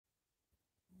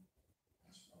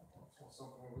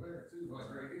Something over there too, like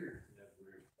right here. Like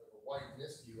a white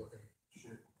misty looking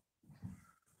shit.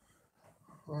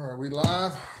 All right, we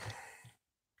live.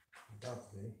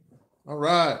 All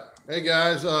right, hey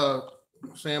guys,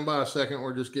 stand by a second.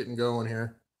 We're just getting going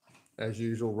here, as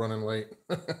usual, running late.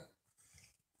 Let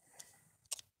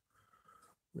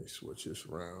me switch this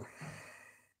around.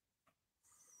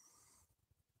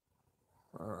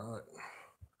 All right.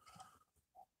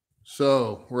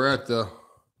 So we're at the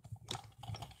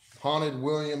haunted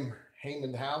William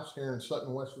Haymond house here in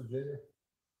Sutton, West Virginia.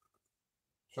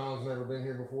 Sean's never been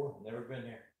here before. Never been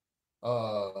here.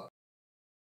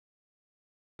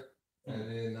 And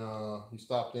then he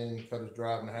stopped in, cut his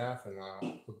drive in half, and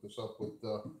hooked us up with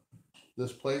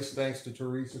this place. Thanks to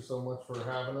Teresa so much for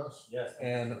having us. Yes.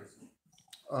 And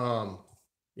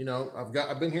you know,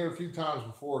 I've been here a few times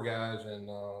before, guys, and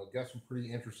got some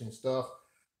pretty interesting stuff.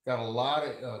 Got a lot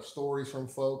of stories from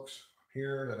folks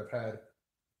here that have had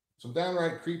some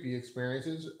downright creepy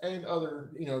experiences and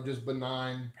other, you know, just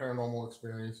benign paranormal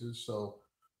experiences. So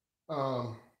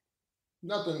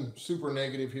nothing super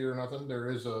negative here, nothing.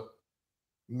 There is a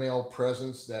male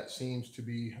presence that seems to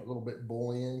be a little bit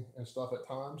bullying and stuff at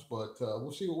times, but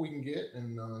we'll see what we can get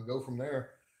and go from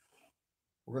there.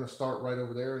 We're going to start right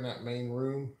over there in that main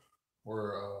room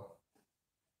where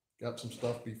got some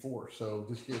stuff before. So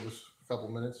just give us a couple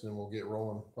minutes and we'll get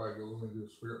rolling. Probably go into the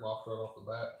spirit box right off the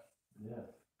bat. Yeah.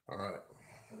 All right.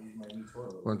 I'm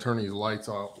going to turn these lights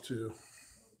off too.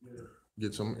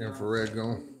 Get some infrared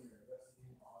going.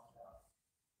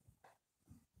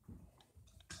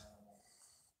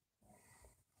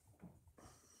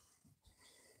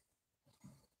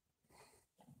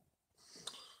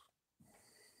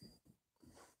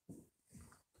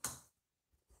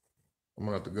 I'm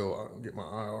gonna have to go out and get my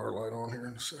IR light on here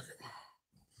in a second.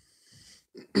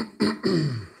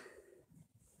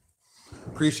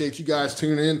 Appreciate you guys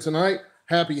tuning in tonight.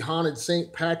 Happy Haunted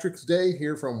St. Patrick's Day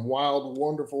here from wild,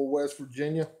 wonderful West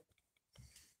Virginia.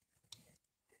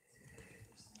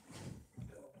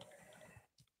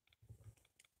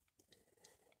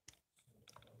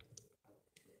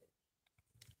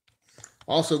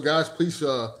 Also, guys, please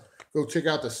go check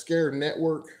out the Scare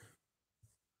Network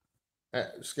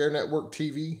at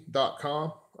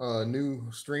scarenetworktv.com, a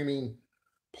new streaming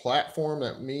platform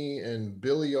that me and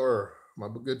Billy, or my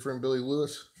good friend Billy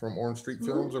Lewis from Orange Street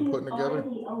Films, are putting together.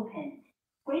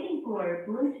 Waiting for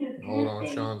Bluetooth. Hold on,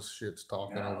 Sean's shit's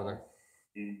talking over there.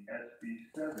 In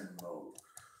SB7 mode.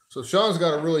 So Sean's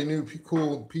got a really new,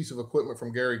 cool piece of equipment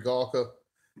from Gary Galka,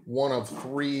 one of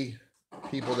 3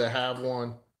 people that have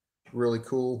one. Really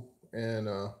cool and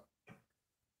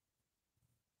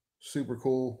super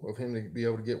cool of him to be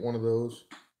able to get one of those.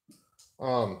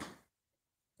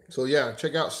 So yeah,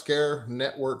 check out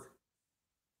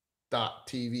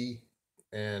scarenetwork.tv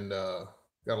and got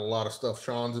a lot of stuff.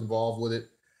 Sean's involved with it.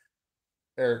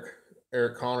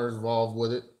 Eric Connor's involved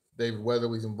with it. David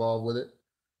Weatherly's involved with it.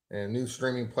 And new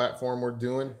streaming platform we're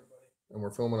doing, and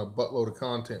we're filming a buttload of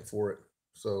content for it.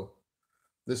 So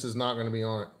this is not going to be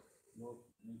on it. Nope.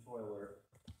 New toy alert.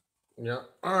 Yeah.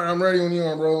 All right, I'm ready when you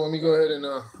are, bro. Let me go ahead and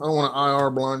I don't want to IR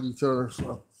blind each other.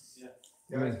 So. Yeah.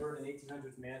 Guys, we're in an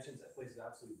 1800s mansion. That place is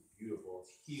absolutely beautiful.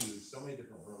 It's huge. So many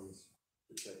different rooms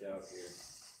to check out here.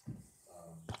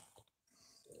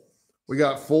 We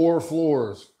got 4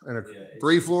 floors and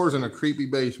 3 floors and a creepy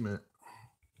basement.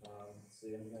 Let's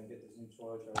see, I'm gonna get this new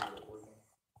toy. Try to get it working.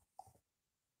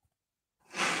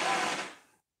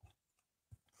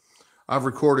 I've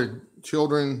recorded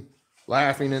children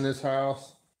laughing in this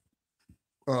house.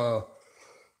 A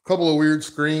couple of weird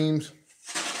screams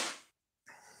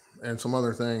and some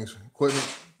other things. Equipment,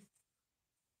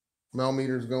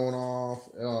 millimeters going off,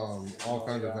 all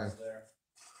kinds of things. There.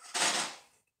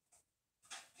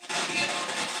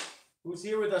 Who's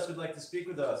here with us would like to speak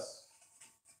with us?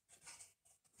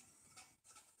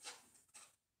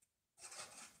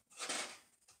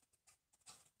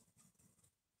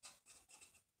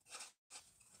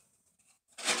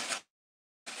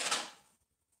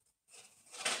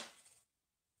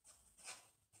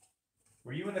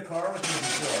 Were you in the car with me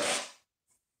before?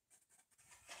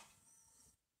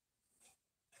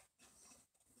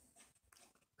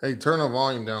 Hey, turn the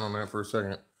volume down on that for a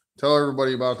second. Tell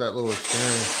everybody about that little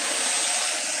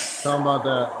experience. Tell them about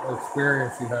that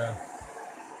experience you had.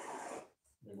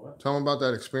 What? Tell them about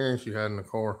that experience you had in the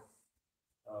car.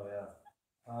 Oh, yeah.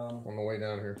 On the way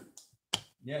down here.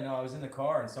 Yeah, no, I was in the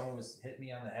car and someone was hitting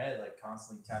me on the head, like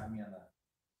constantly tapping me on the,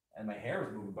 and my hair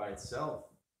was moving by itself.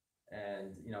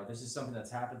 And, you know, this is something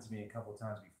that's happened to me a couple of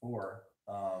times before.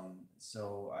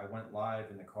 So I went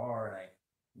live in the car and I,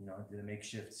 you know, did a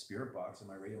makeshift spirit box on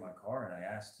my radio in my car. And I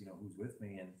asked, you know, who's with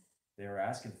me. And they were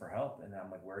asking for help, and I'm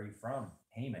like, "Where are you from?"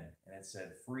 Haymond, and it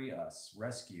said, "Free us,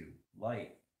 rescue,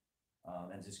 light,"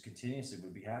 and just continuously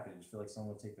would be happy. I just feel like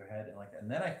someone would take their head, and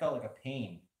then I felt like a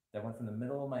pain that went from the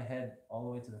middle of my head all the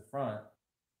way to the front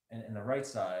and the right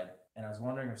side, and I was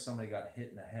wondering if somebody got hit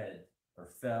in the head or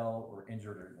fell or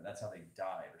injured, or that's how they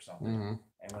died or something. Mm-hmm.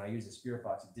 And when I used the spirit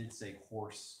box, it did say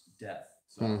horse death.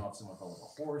 So I don't know if someone fell with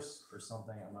a horse or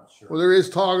something. I'm not sure. Well, there is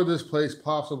talk of this place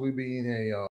possibly being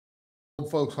a old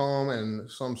folks home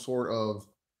and some sort of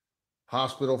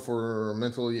hospital for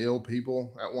mentally ill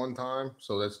people at one time.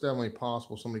 So that's definitely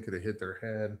possible. Somebody could have hit their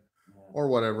head or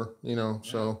whatever, you know.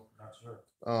 Yeah, So not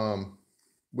sure.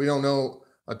 we don't know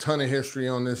a ton of history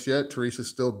on this yet. Teresa's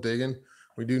still digging.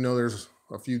 We do know there's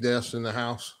a few deaths in the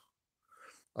house,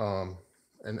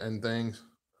 and things.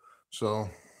 So,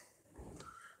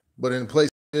 but in a place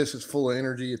like this, it's full of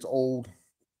energy. It's old.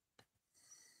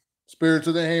 Spirits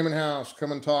of the Haymond house,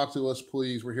 come and talk to us,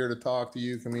 please. We're here to talk to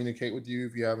you, communicate with you.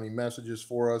 If you have any messages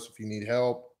for us, if you need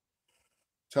help,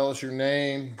 tell us your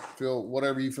name. Feel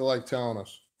whatever you feel like telling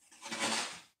us.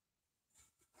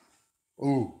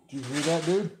 Ooh, did you hear that,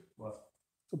 dude? What?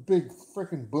 It's a big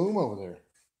freaking boom over there.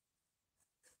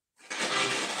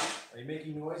 Are you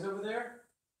making noise over there?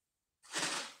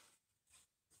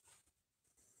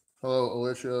 Hello,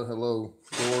 Alicia. Hello,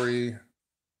 Dory.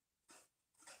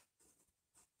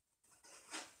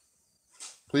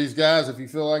 Please, guys, if you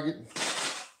feel like it,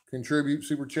 contribute,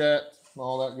 super chat,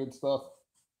 all that good stuff.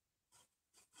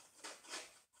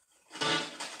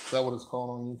 Is that what it's called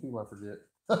on YouTube? I forget.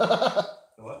 The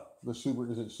what? The super,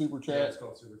 is it super chat? Yeah, it's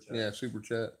called super chat. Yeah, super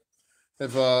chat.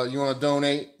 If you want to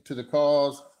donate to the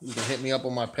cause, you can hit me up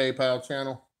on my PayPal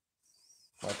channel.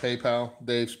 My PayPal,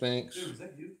 Dave Spinks. Dude, is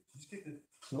that you? You just kicked it.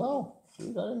 No,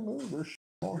 dude, I didn't move. There's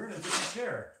You're in a different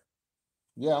chair.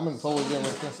 Yeah, I'm in totally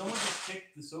different chair. Someone just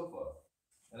kicked the sofa,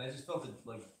 and I just felt it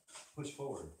like push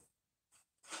forward.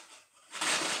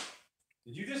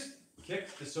 Did you just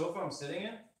kick the sofa I'm sitting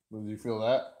in? Did you feel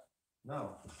that?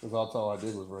 No. Because that's all I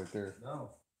did was right there.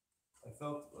 No. I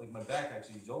felt like my back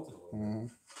actually jolted a little bit. Mm-hmm.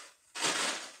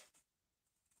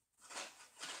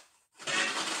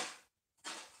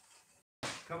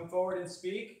 Come forward and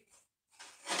speak.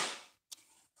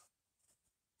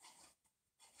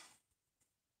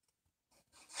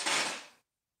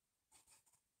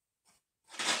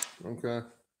 Okay.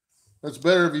 That's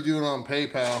better if you do it on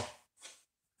PayPal.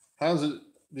 How's it?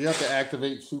 Do you have to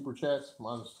activate super chats?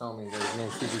 Mine's telling me there's no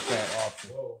super chat option.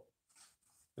 Whoa.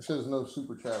 It says no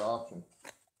super chat option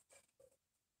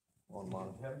on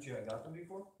mine. Haven't you got them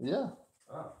before? Yeah.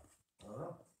 Oh, I don't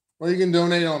know. Well, you can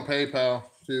donate on PayPal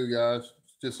too, guys.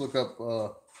 Just look up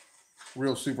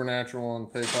Real Supernatural on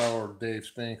PayPal or Dave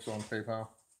Spinks on PayPal.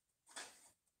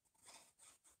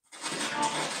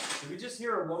 Did we just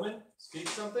hear a woman speak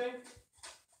something?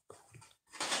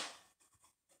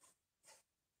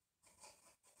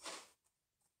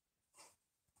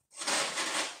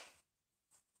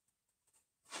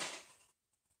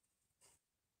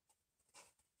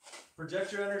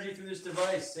 Project your energy through this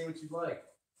device. Say what you'd like.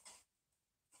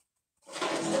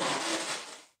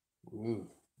 Ooh.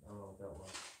 I don't know what that was.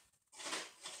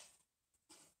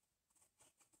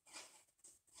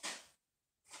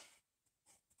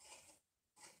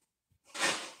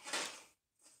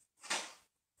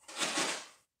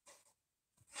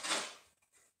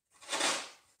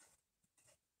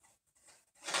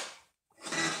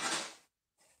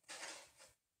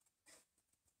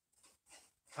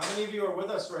 How many of you are with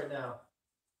us right now?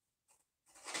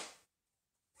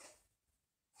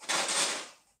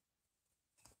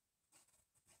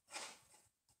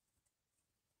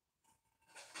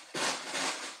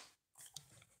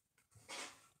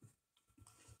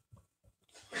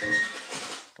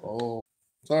 Oh,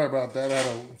 sorry about that.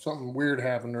 Something weird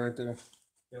happened right there.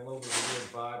 Got a little bit of a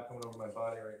weird vibe coming over my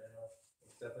body right now.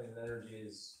 It's definitely the energy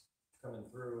is coming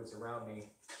through. It's around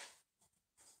me.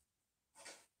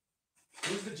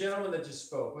 Who's the gentleman that just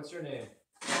spoke? What's your name?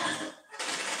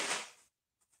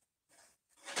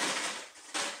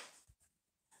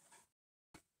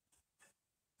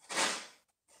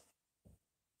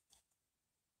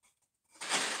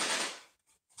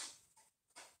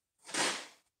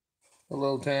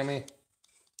 Hello, Tammy.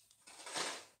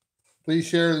 Please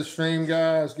share the stream,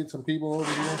 guys. Get some people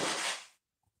over here.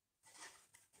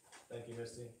 Thank you,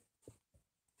 Misty.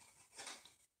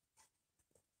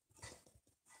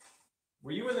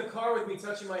 Were you in the car with me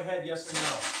touching my head, yes or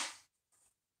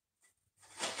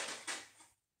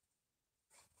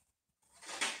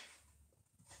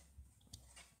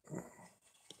no?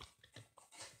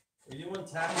 Were you the one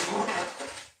tapping me?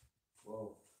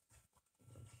 Whoa.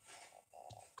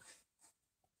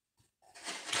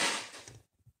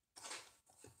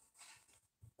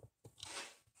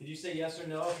 Could you say yes or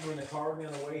no if you were in the car with me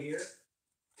on the way here?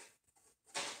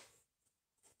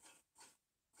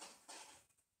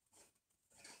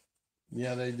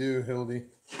 Yeah, they do, Hildy.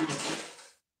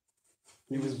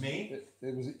 It was me?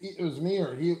 It was me,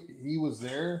 or he was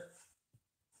there.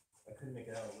 I couldn't make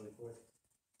it out really quick.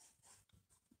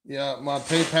 Yeah, my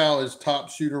PayPal is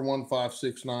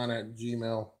topshooter1569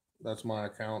 @gmail. That's my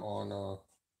account on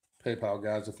PayPal,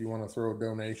 guys. If you want to throw a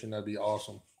donation, that'd be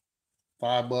awesome.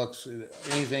 $5,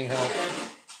 anything helps.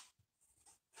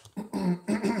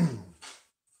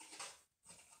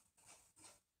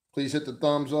 Please hit the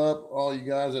thumbs up, all you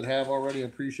guys that have already,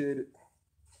 appreciate it.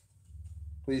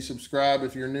 Please subscribe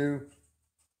if you're new.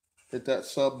 Hit that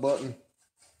sub button.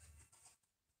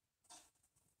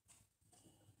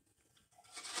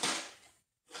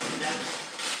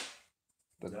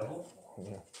 Devil?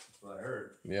 Yeah. That's what I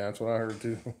heard. Yeah, that's what I heard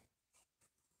too.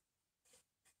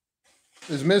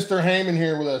 Is Mr. Haymond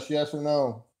here with us? Yes or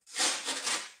no?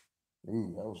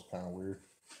 Ooh, that was kind of weird.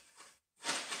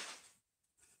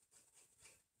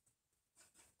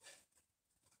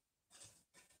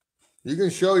 You can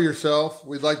show yourself.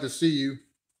 We'd like to see you.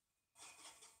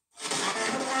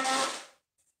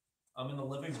 I'm in the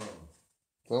living room.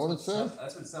 Is that what it said?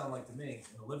 That's what it sounded like to me.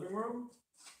 In the living room?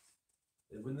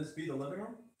 Wouldn't this be the living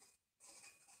room?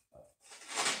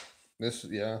 This,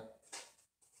 yeah.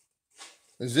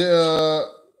 Is it,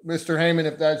 Mr. Haymond,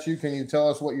 if that's you, can you tell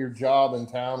us what your job in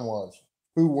town was?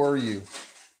 Who were you?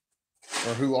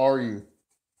 Or who are you?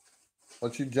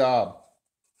 What's your job?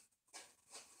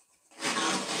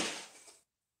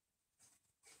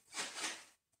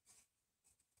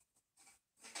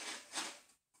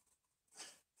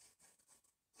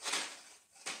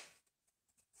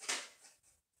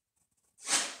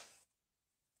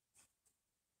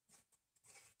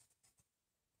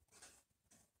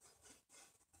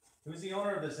 Who's the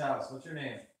owner of this house? What's your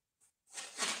name?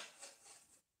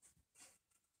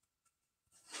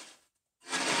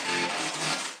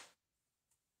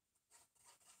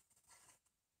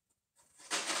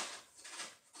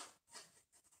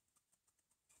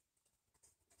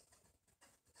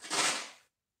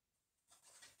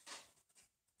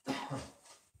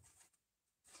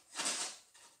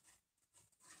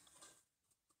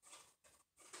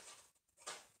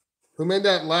 Who made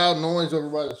that loud noise over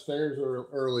by the stairs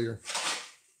earlier?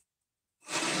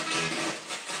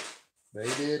 They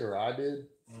did, or I did?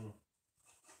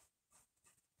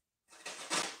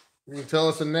 Can you tell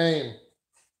us a name?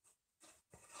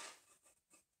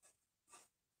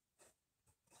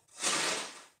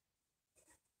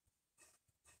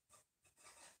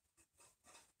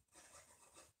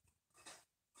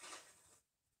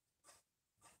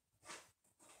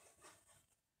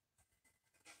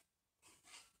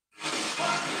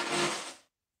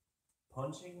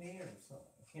 Punching me or something?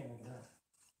 I can't make it out.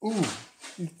 Ooh,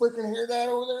 you freaking hear that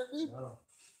over there, dude? No.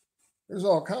 There's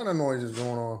all kind of noises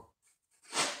going on.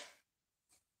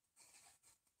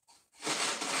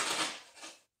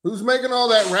 Who's making all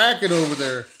that racket over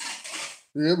there?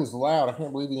 Dude, it was loud. I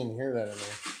can't believe you didn't hear that in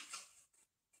there.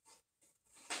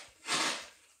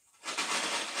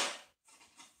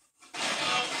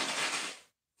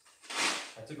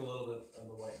 I took a little bit of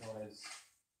the white noise.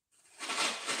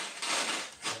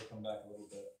 Let it come back a little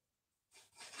bit.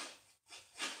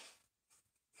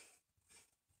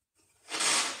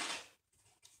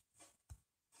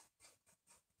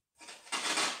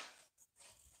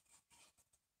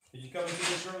 Did you come into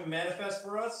this room and manifest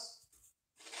for us?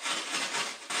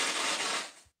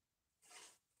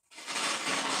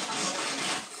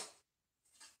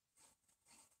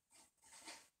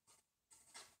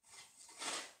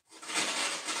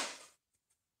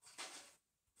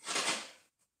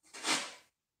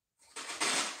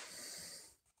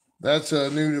 That's a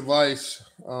new device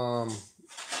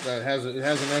that has an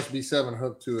SB7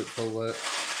 hook to it, Colette.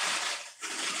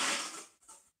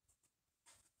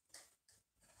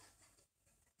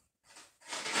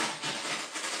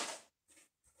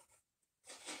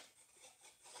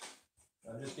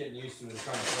 I'm just getting used to it and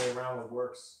trying to play around with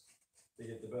works to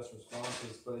get the best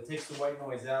responses, but it takes the white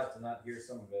noise out to not hear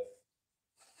some of it.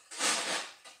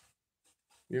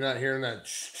 You're not hearing that?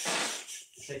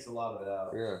 It takes a lot of it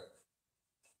out. Yeah.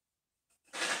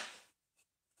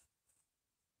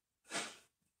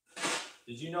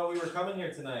 Did you know we were coming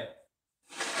here tonight?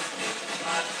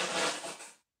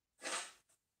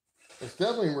 It's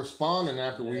definitely responding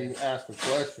after we ask a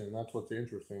question. That's what's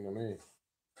interesting to me.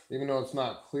 Even though it's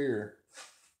not clear,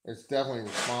 it's definitely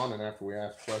responding after we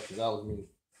ask questions. That was me.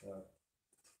 Yeah,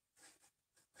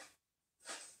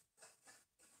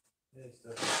 it's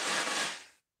definitely.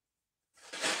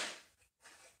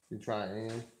 You try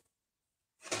and.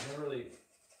 I've never really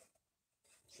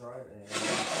try it. And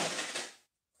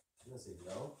I'm gonna say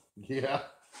no. Yeah.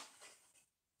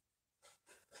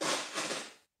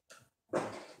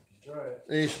 Try it.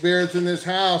 Any spirits in this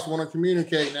house want to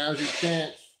communicate? Now's your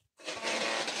chance.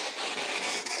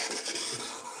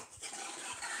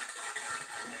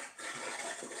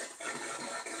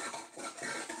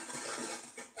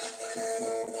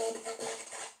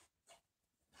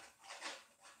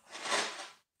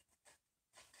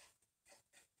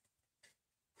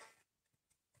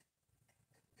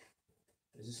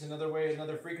 Is this another way,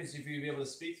 another frequency for you to be able to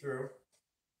speak through?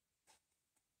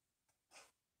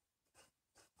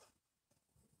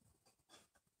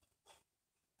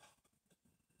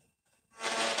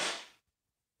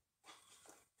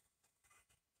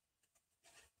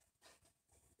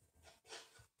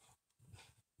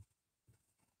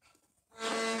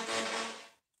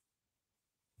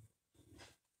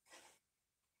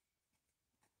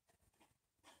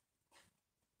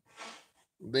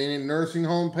 Any nursing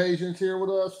home patients here with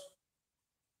us?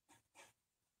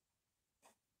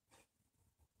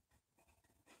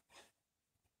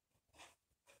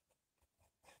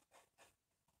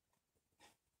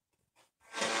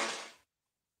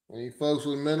 Any folks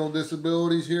with mental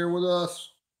disabilities here with us?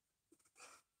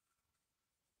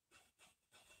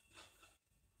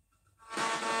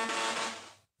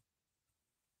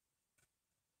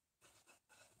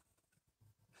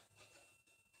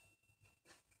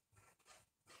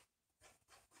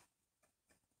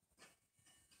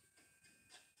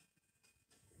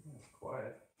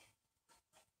 Quiet.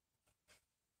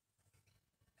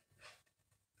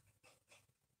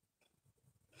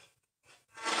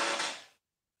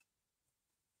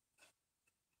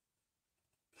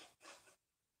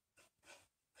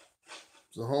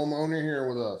 Is the homeowner here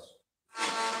with us?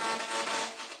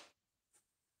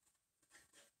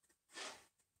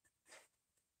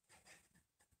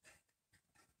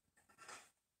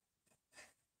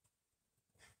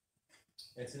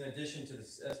 It's in addition to the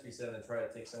SB7 to try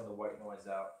to take some of the white noise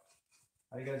out.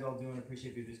 How you guys all doing?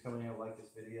 Appreciate you just coming here, like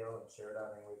this video, and share it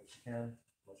out any way that you can.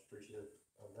 Much appreciative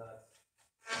of that.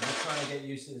 I'm just trying to get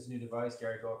used to this new device.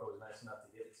 Gary Gawker was nice enough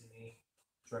to give it to me.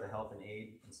 Try to help and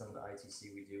aid in some of the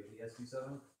ITC we do with the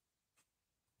SB7.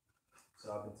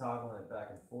 So I've been toggling it back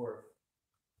and forth.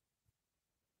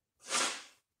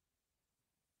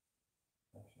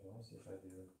 Actually, let me see if I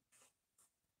do.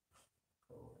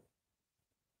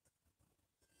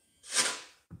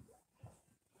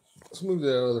 Let's move to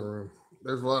that other room.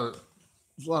 There's a lot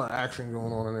of action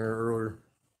going on in there earlier.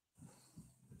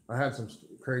 I had some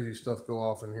crazy stuff go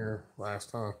off in here last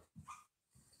time.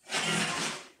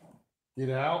 Get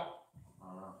out.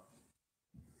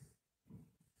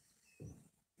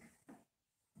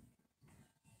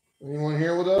 Anyone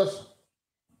here with us?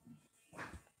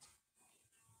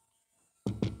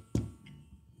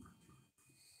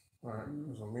 All right,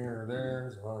 there's a mirror there.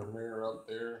 There's another mirror up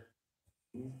there.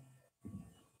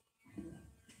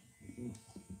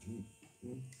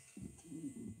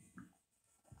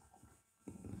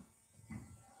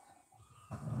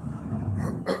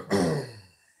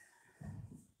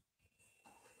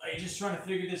 Are you just trying to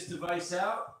figure this device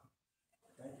out?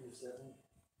 Thank you, Stephanie.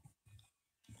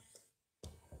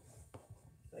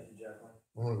 Thank you, Jacqueline.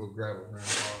 I'm gonna go grab a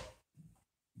grandpa.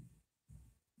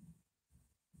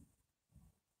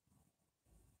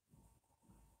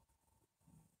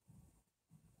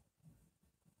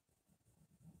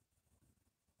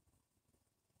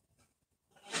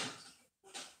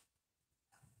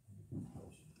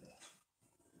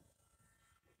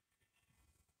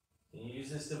 Can you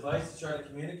use this device to try to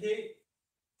communicate?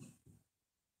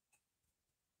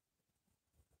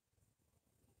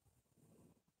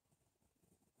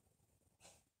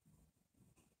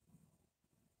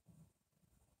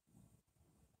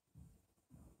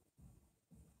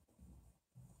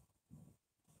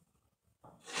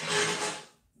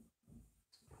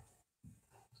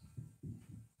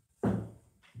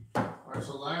 All right,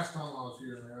 so last time I was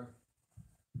here, man,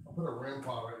 I put a REM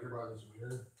pod right here by this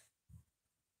mirror.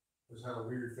 Just had a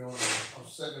weird feeling. I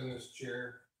was sitting in this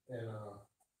chair and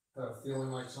had a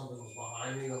feeling like something was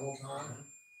behind me the whole time.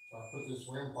 So I put this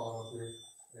REM pod up here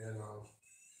and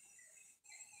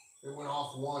it went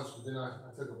off once, but then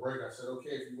I took a break. I said,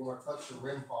 okay, if you want to touch the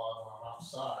REM pod when I'm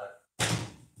outside,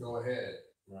 go ahead.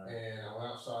 Right. And I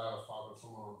went outside, I was talking to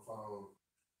someone on the phone,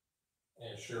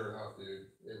 and sure enough,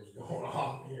 dude, it was going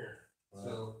on here. Right.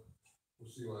 So we'll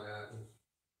see what happens.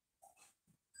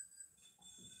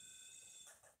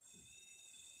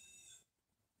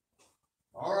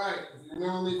 All right, if you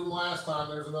remember me from last time,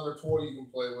 there's another toy you can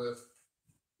play with.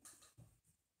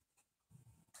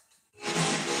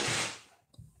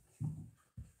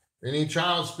 Any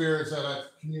child spirits that I've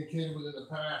communicated with in the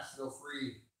past, feel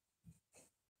free.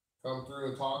 Come through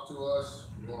and talk to us.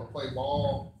 You want to play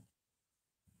ball?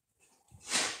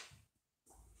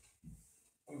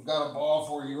 We've got a ball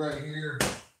for you right here.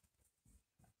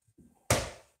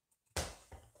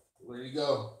 There you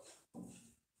go.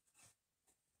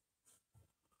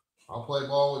 I'll play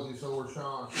ball with you, so will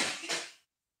Sean.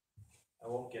 I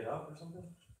won't get up or something?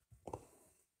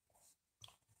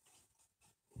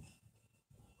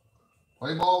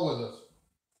 Play ball with us.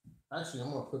 Actually,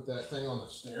 I'm gonna put that thing on the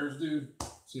stairs, dude.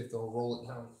 See if they'll roll it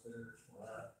down the stairs.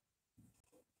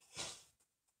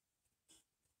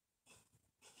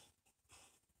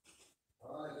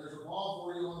 All right, there's a ball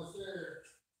for you on the stairs.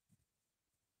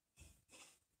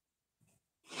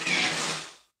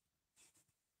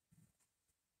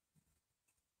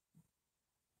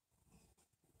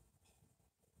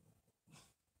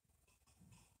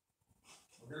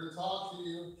 I'm here to talk to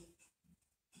you.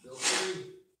 Feel free.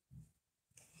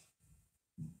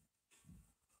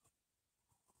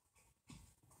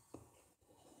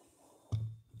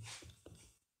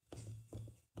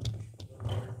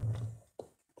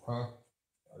 Huh?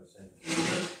 I was saying.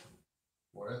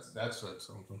 Well, that's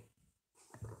something.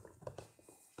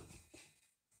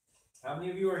 How many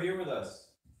of you are here with us?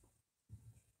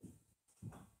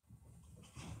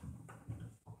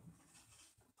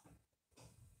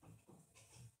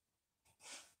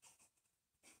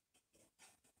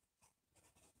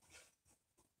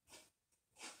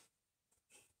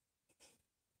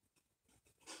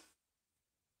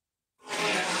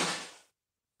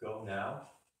 Go now?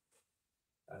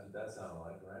 That's what that sounded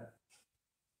like, right?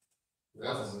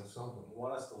 Definitely something. You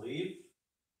want us to leave?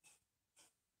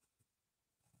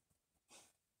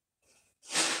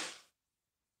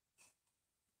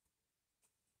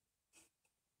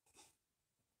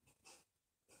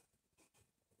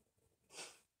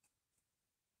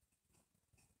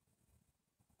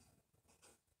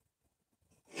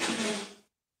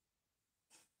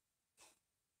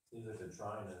 Seems like they're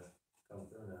trying to come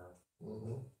through now.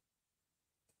 Mm-hmm.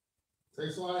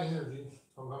 Takes a lot of energy.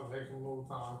 Sometimes it takes a little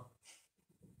time.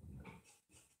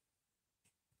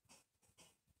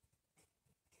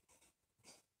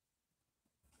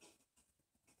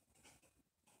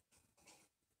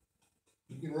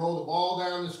 You can roll the ball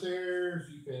down the stairs.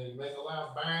 You can make a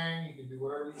loud bang. You can do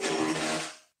whatever you want.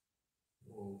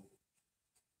 Whoa.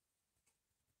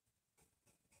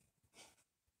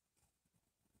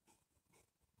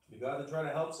 We got to try to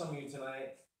help some of you tonight.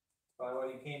 That's probably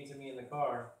why you came to me in the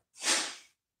car.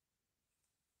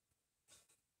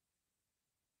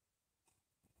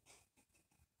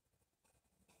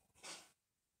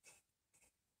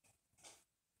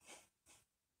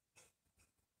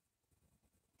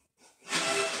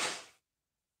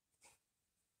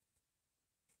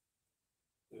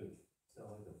 Dude, it's not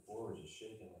like the floor is just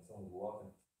shaking like someone's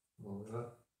walking. Oh, yeah.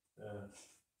 Yeah.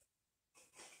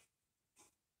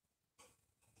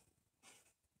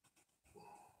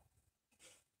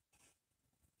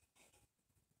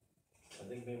 I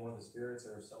think maybe one of the spirits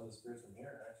or some of the spirits from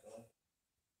here, actually.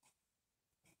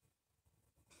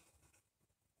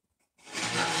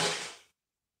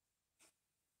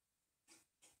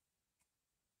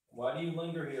 Why do you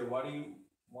linger here? Why do you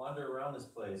wander around this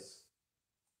place?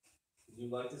 Did you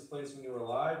like this place when you were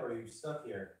alive, or are you stuck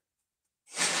here?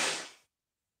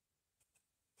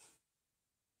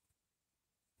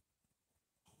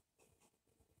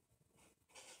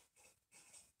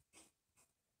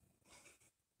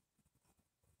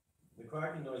 The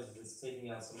cracking noise is taking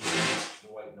out some of the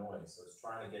white noise, so it's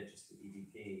trying to get just the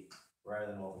EVP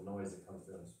rather than all the noise that comes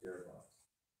through in the spirit box.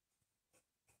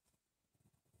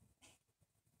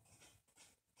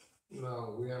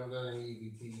 No, we haven't done any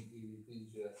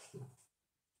EVPs yet.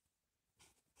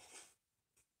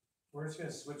 We're just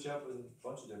gonna switch up with a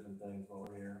bunch of different things while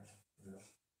we're here. Yeah.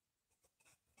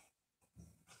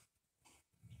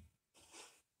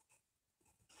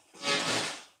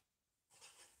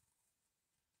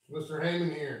 Mr.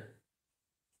 Haymond here.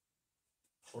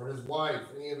 Or his wife,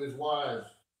 any of his wives.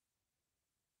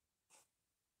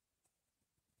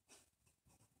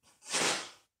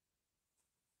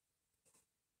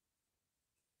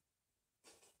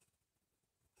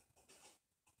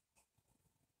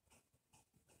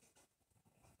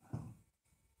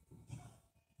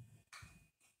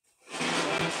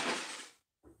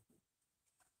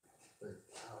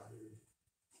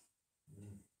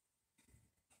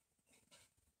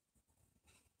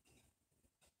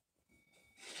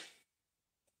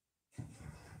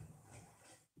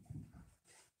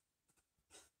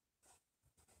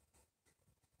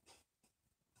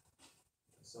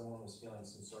 Someone was feeling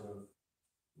some sort of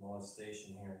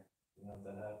molestation here. You know if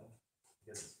that happened?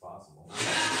 guess it's possible.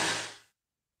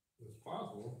 It's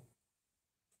possible.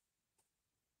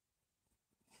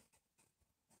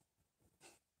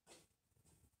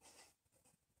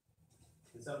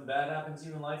 Did something bad happen to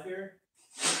you in life here?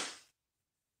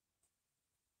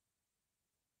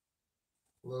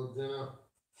 Hello, Jenna.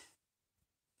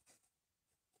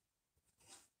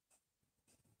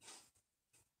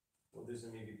 We'll do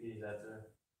some EVPs after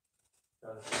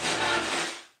about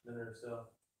a minute or so.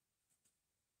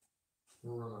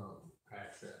 We'll run a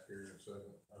hack chat here in a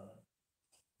second.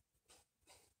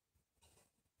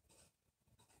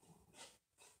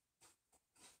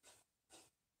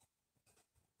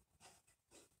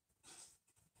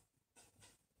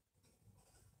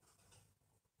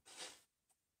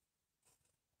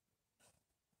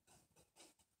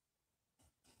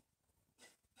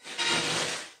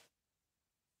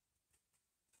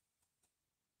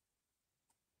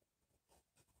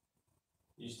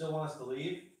 You still want us to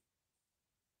leave?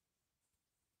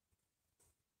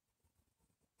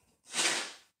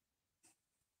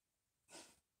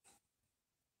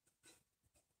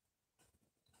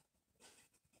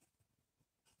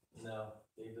 No,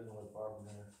 Dave doesn't live far from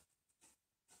here.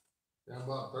 Yeah,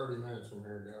 about 30 minutes from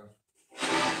here, guys.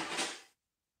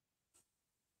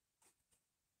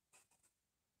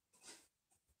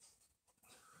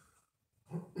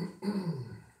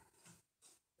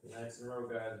 Nights in a row,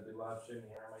 guys. We'll be live streaming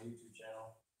here on my YouTube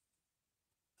channel.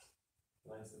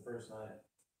 Tonight's the first night.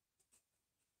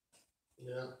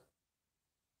 Yeah.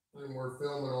 And we're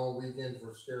filming all weekend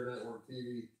for Scare Network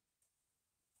TV.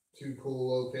 2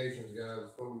 cool locations, guys.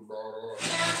 That's what we brought up.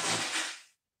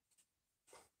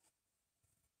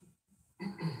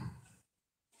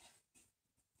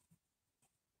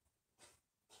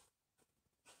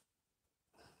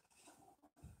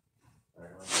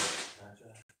 Alright, want to gotcha.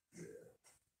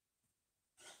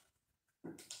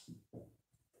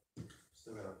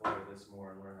 Still gotta play with this more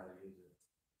and learn how to use it.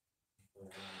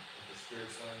 With the spirit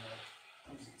slam,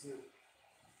 use it too.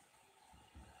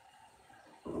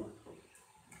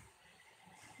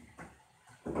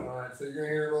 Alright, so you're gonna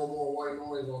hear a little more white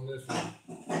noise on this one.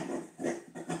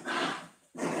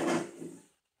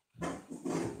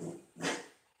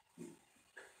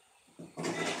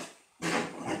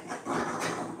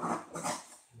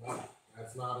 No,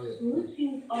 that's not it.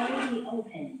 Bluetooth already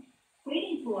open.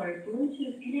 Waiting for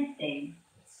Bluetooth connecting.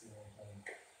 Let's see what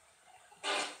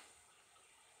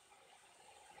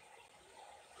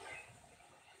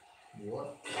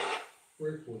What the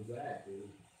frick was that, dude?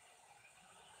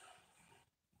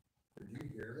 Did you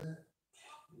hear that?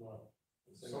 What?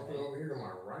 Something over here to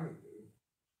my right, dude.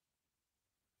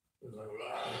 It was like,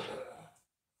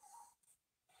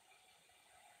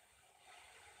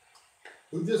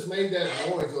 who just made that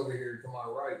noise over here to my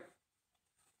right?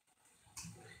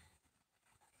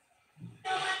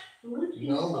 Bluetooth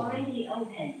No. already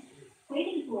open.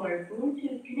 Waiting for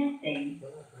Bluetooth connecting.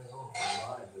 Hang on.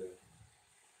 Live there.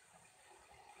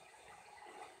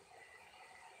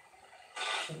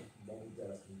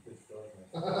 Multitasking, good stuff,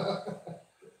 man.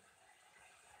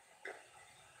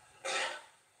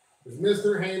 Is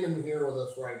Mr. Haymond here with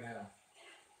us right now?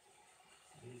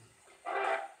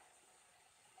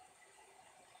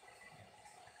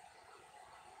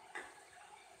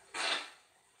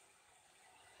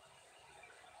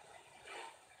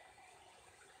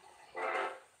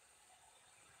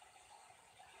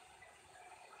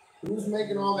 Who was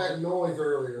making all that noise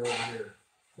earlier over here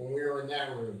when we were in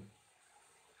that room?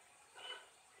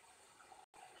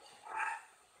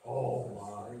 Oh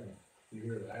my! You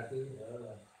hear that, dude?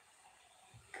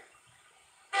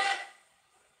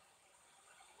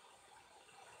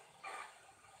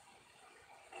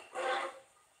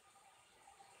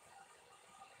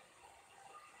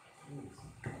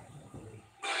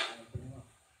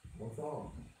 What's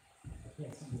wrong?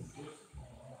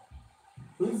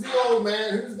 Who's the old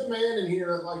man? Who's the man in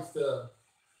here that likes to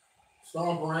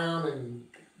stomp around and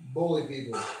bully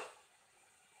people?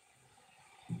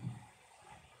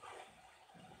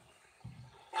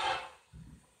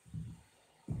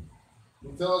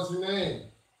 You tell us your name.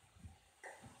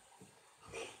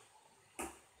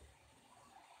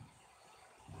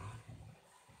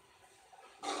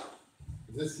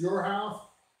 Is this your house?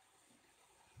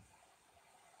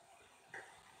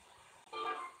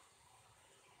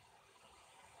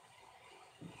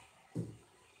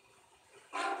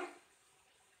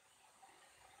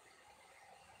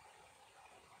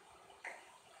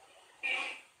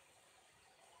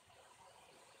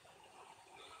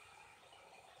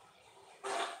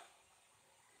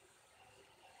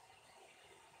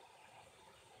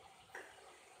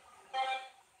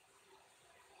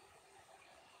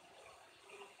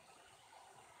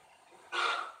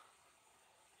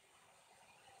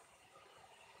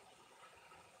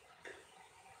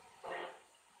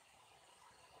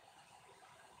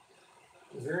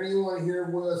 there anyone here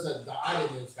with us that died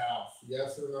in this house?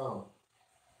 Yes or no?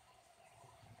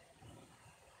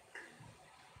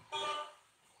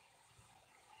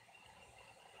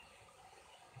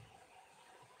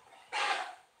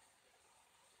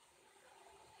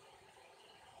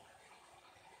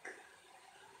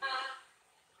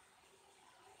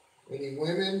 Any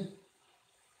women?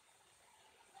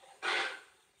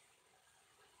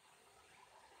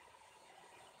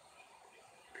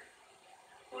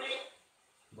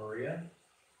 Maria?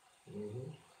 Mm-hmm.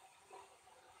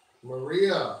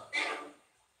 Maria.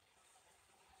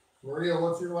 Maria,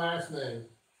 what's your last name?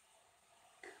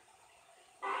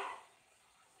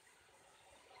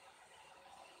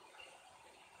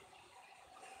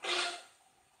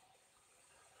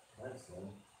 Nice, man.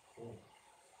 Cool.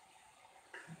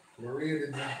 Maria,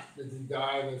 did you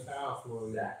die in this house,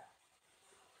 Maria? Zach.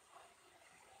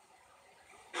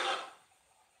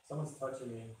 Someone's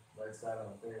touching me right side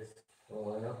on the face.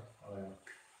 Oh, yeah. Oh,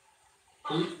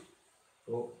 yeah.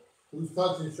 Who's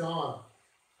touching Sean?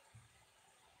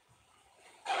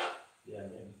 Yeah, I'm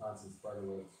getting constant spider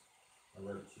webs.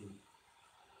 My right cheek.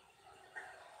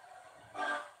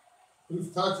 Who's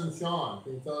touching Sean?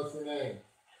 Can you tell us your name?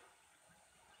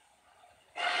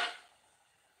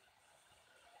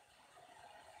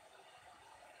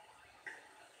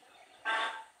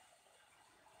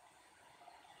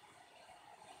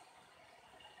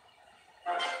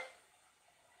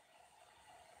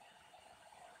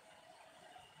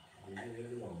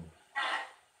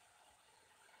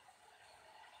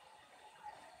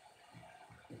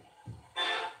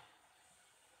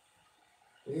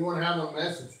 Anyone have a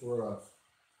message for us?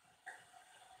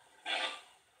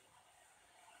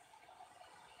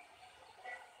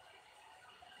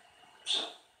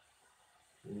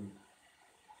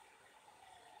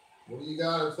 What do you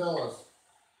got to tell us?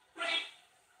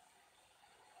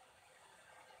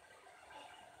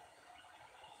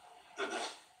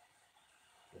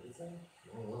 What did he say?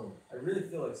 I don't know. I really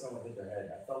feel like someone hit their head.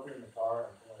 I felt it in the car.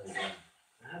 I feel like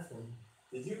Ask him.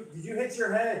 Did you hit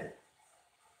your head?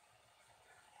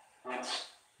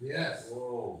 Yes.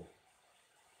 Whoa.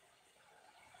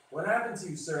 What happened to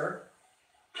you, sir?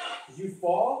 Did you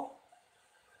fall?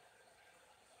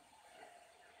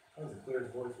 That was the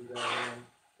clearest voice we've ever heard.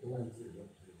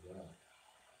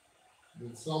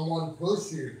 Did someone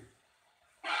push you?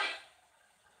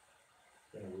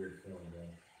 Kind of weird feeling,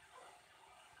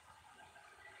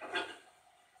 man.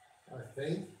 I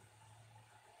think.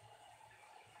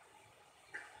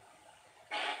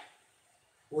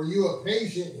 Were you a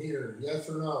patient here? Yes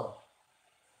or no?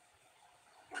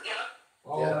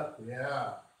 Oh,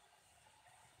 yeah.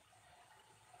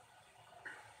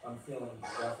 I'm feeling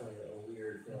definitely a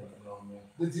weird feeling coming on me.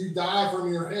 Did you die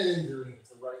from your head injury? It's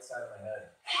the right side of my head.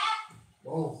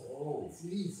 Oh,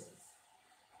 Jesus.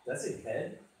 That's a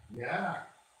head? Yeah.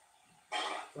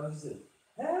 So I just said,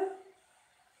 head?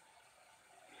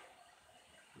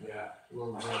 Yeah. A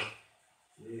little bit.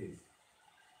 Jeez.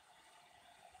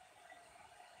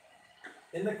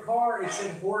 In the car, it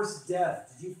said horse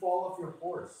death. Did you fall off your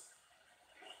horse?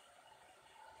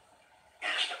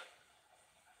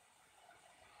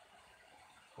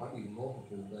 Might be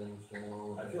multiple things going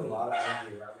on. I feel a lot of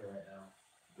energy around me right now.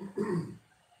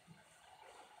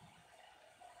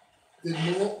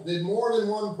 Did more than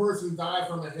one person die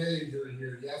from a head injury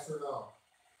here? Yes or no?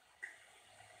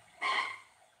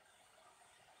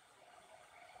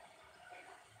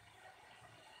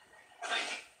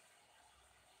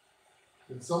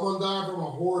 Did someone die from a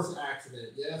horse accident?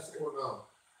 Yes or no?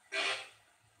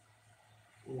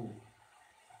 Ooh.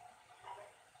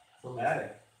 Something,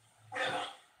 Attic.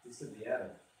 You said the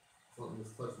attic. something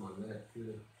just touched my neck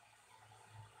too.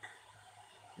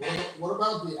 What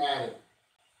about the attic?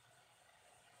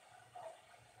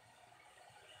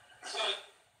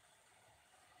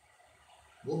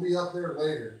 We'll be up there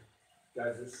later.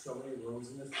 Guys, there's so many rooms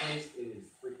in this place. It is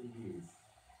freaking huge.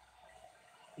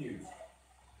 Huge.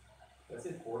 That's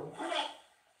it, portal.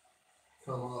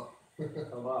 Come up.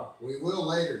 Come up. We will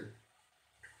later.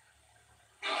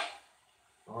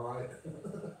 All right.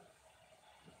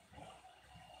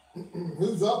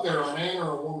 Who's up there, a man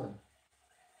or a woman?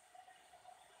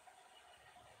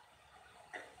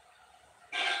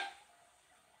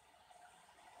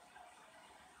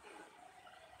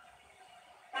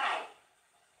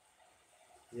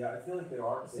 Yeah, I feel like there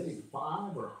are I say kids.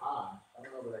 5 or high. I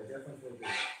don't know, but I definitely feel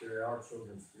like there are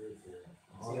children's spirits here.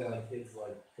 I'm Oh, seeing yeah. like kids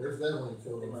like There's definitely in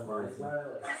children. my mind's eye,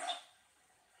 like,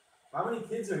 how many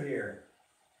kids are here?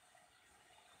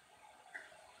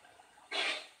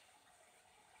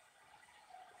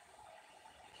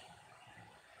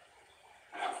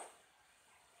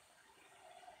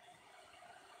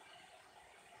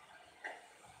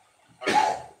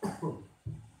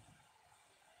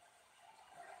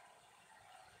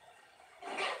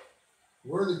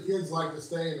 Where do the kids like to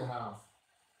stay in the house?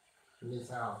 In this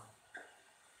house?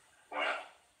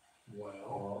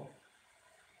 Well,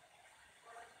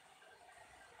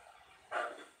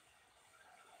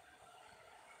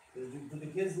 Do the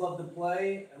kids love to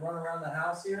play and run around the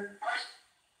house here?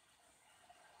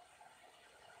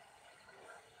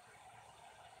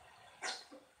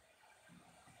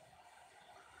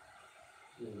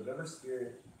 Dude, whatever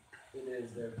spirit it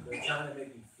is, they're trying to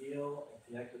make me feel and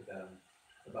connect with them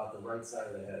about the right side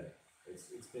of the head.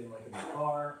 It's been like in the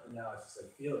car, and now it's just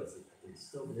I feel it. It's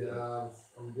still feel it. yeah,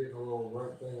 I'm getting a little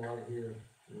right thing right here.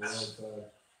 On the right side.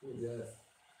 Yes.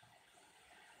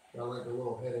 Got like a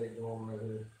little headache going right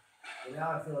here. And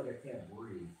now I feel like I can't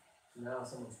breathe. So now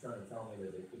someone's trying to tell me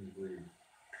that they couldn't breathe.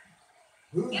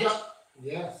 Who got?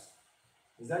 Yes.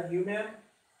 Is that you, man?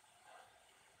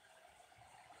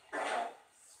 I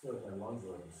just feel like my lungs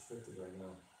are like restricted right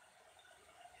now.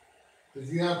 Did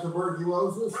you have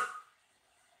tuberculosis?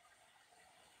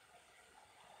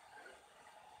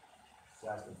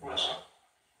 Just asking for help.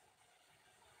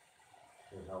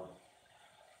 For help.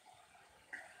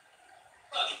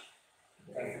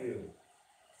 F you.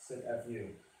 Said F you.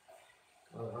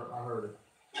 I heard it.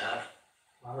 Yeah.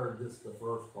 I heard just the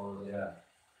first part of it. Yeah.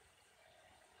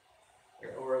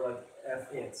 Or like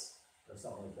F it or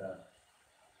something like that.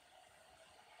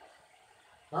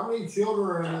 How many children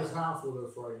are in this house with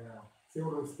us right now?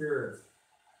 Children spirits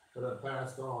that have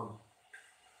passed on.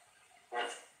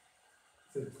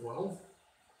 Is it 12?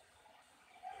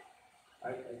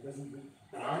 I'm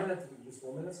gonna this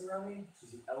woman that's around me,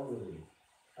 she's elderly.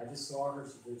 I just saw her,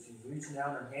 she's reaching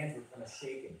out, her hands were kind of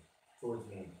shaking towards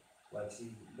me. Like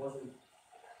she wasn't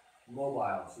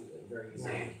mobile, she was very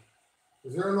easy.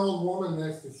 Is there an old woman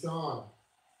next to Sean?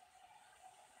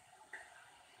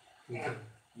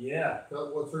 Yeah.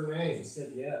 What's her name? She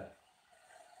said yeah.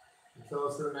 Tell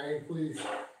us her name, please.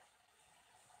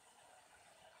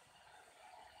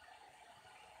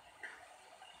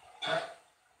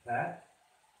 Pat?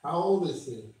 How old is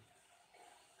she?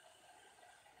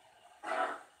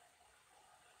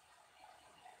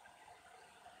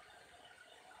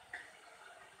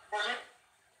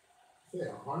 Say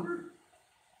 100?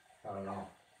 I don't know.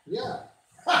 Yeah.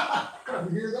 You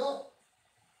hear that?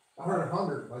 I heard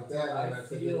 100 like that, and I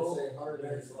said, didn't feel say 100.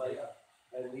 there's like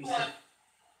at least a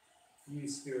few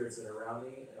spirits that are around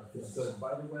me, and I'm feeling It's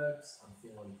spider webs. I'm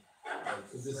feeling like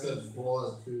It just says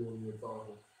blood too when you're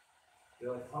talking.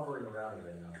 they're like hovering around me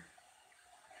right now.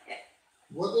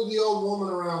 What did the old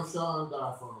woman around Sean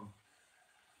die from?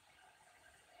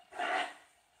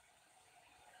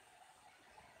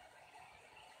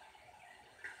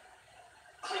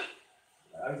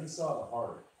 I just saw the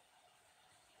heart.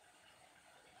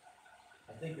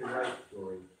 I think you're right,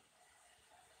 Dory.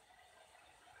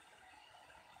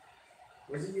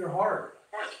 Was it your heart?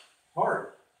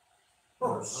 Heart.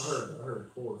 Oh, I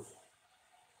heard course.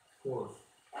 Course.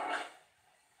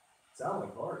 sound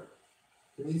like heart.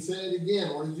 Can you say it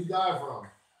again? What did you die from?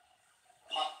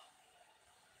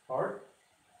 Heart?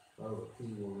 That was a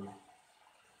P word.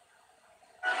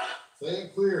 Say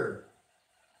it clear.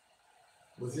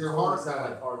 Was your heart sound bad?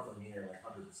 like heart from here,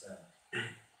 like 100%.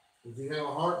 Did you have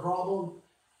a heart problem?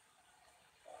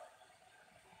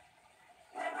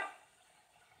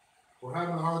 We're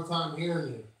having a hard time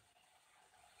hearing you.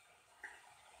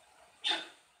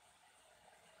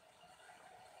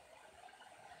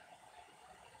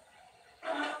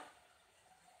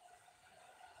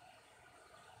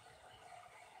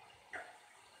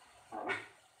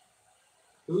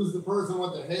 Who's the person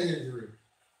with the head injury?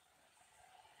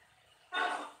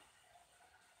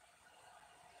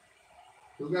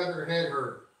 Who got their head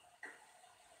hurt?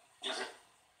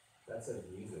 That's a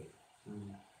music.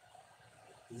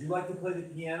 Would you like to play the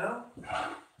piano?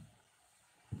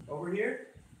 Over here?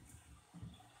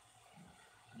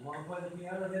 You want to play the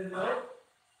piano and hit a note?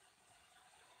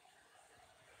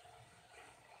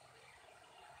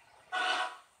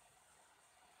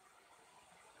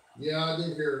 Yeah, I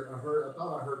did hear. I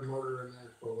thought I heard murder in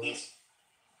there for that.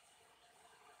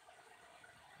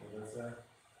 What's that?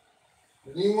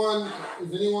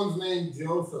 Is anyone's name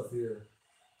Joseph here?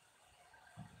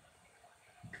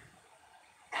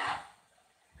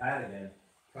 Pat again.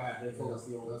 Pat. They told us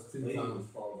the old That's two lady was times.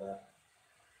 called that.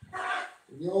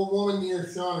 The old woman near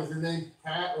Sean, is her name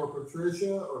Pat or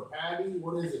Patricia or Patty?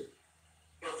 What is it?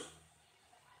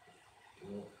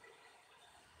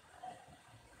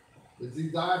 Did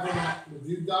you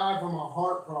die from a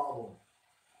heart problem?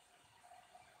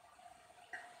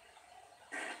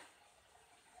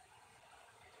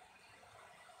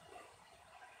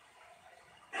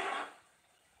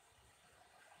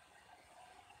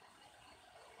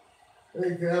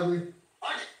 Hey, Kelly.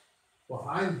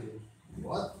 Behind you?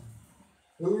 What?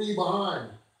 Who are you behind?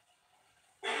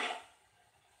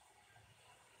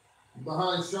 You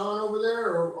behind Sean over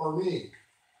there or me?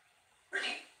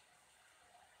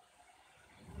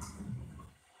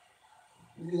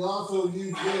 You can also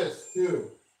use this too.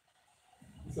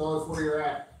 Show us where you're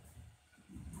at.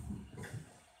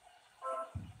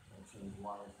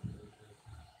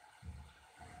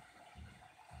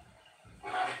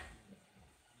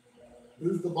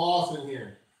 Who's the boss in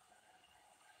here?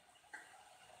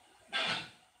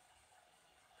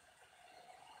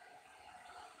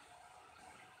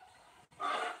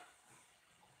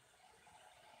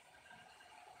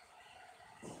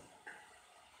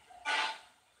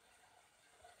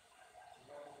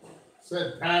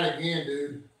 Said Pat again,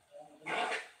 dude.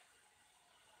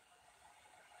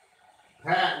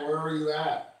 Pat, where are you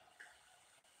at?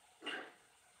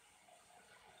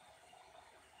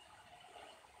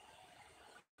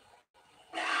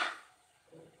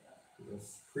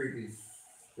 This creepy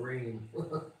scream.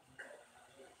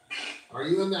 Are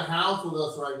you in the house with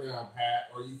us right now, Pat?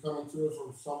 Or are you coming to us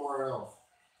from somewhere else?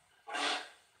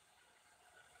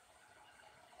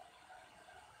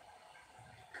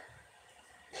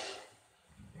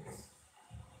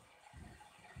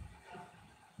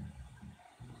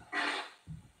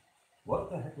 What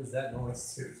the heck was that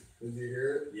noise, dude? Did you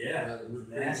hear it? Yeah, That it was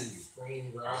creepy nasty.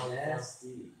 scream, growl.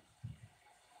 Nasty.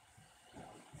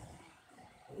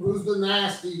 Who's the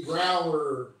nasty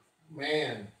growler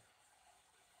man?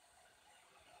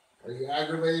 Are you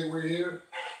aggravated we're here?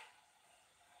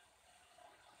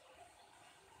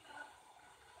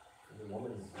 The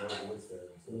woman's low voice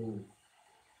there. Ooh.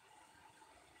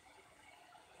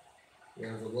 Yeah,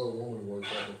 there's a low woman voice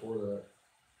right before that.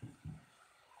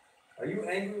 Are you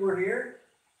angry we're here?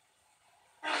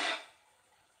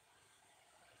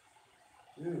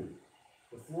 Dude,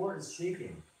 the floor is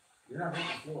shaking. You're not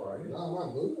hitting the floor, are you? No, I'm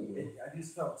not moving. I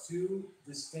just felt two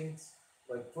distinct,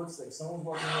 like foots, like someone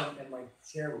walking around and my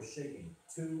chair was shaking.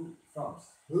 Two thumps.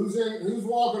 Who's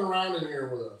walking around in here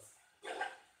with us?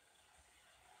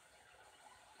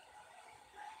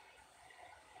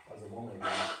 That was a woman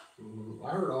again. I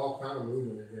heard all kind of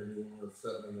movement in here when we were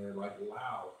sitting in there, like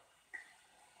loud.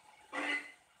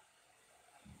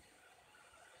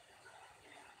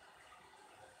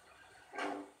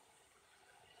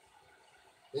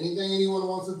 Anything anyone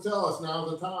wants to tell us,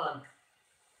 now's the time.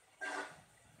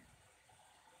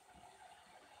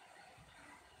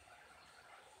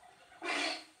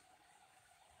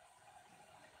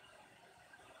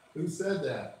 Who said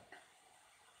that?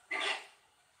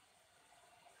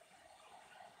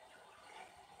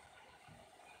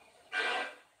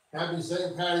 Happy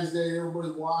St. Patty's Day,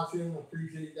 everybody watching.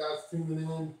 Appreciate you guys tuning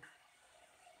in.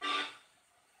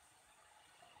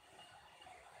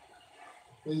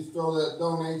 Please throw that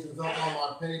donations up on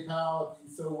my PayPal if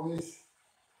you so wish.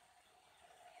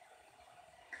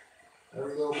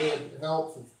 Every little bit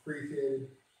helps, it's appreciated.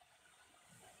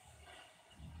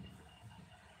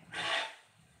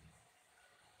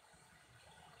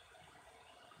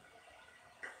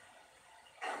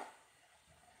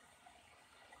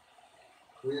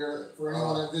 We are, for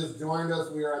anyone that just joined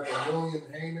us, we are at the William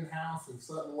Haymond house in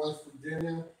Sutton, West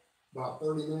Virginia, about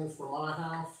 30 minutes from my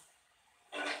house.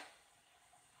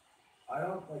 I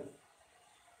don't like.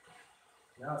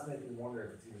 Now it's making me wonder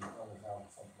if it's even on the town or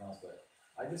something else. But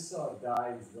I just saw a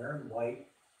guy who's wearing white.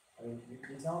 I mean,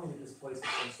 you're telling me that this place is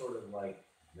some sort of like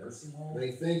nursing home?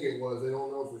 They think it was, they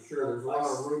don't know for sure. There's a lot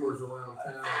of rumors around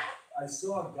town. I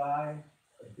saw a guy,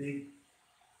 a big,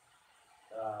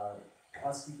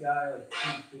 husky guy, like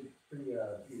pretty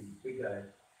big guy,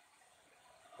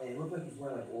 and he looked like he's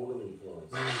wearing like orderly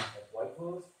clothes, like white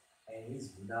clothes, and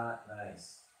he's not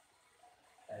nice,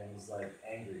 and he's like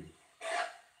angry.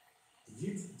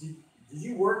 Did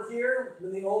you work here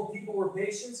when the old people were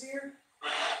patients here?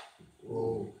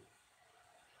 Whoa.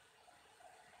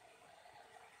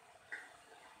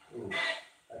 Ooh,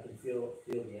 I can feel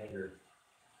the anger.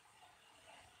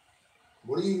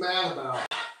 What are you mad about?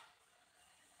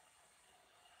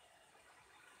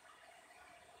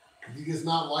 Did you just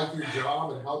not like your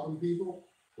job and helping people?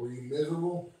 Were you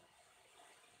miserable?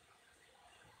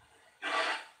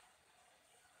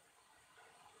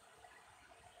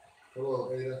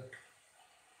 Hello, Ada.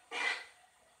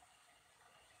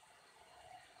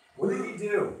 What did he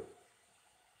do?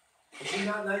 Was he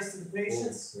not nice to the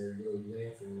patients? Oh, there you go, he's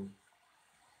answering.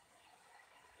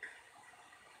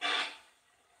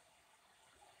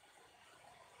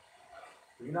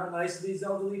 Were you not nice to these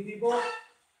elderly people?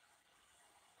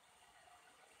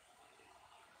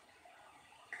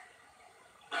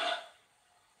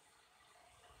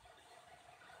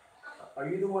 Are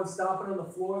you the one stomping on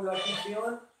the floor that I keep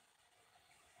feeling?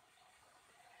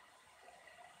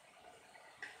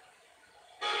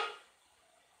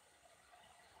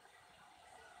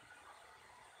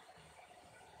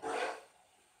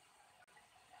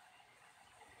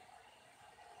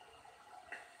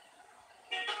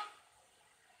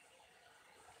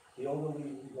 The older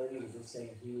lady was just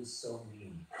saying he was so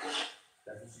mean.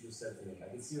 That's what she just said to me. I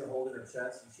could see her holding her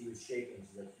chest and she was shaking.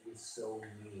 She's like, he was so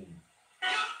mean.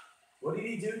 What did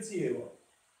he do to you?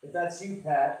 If that's you,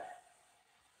 Pat.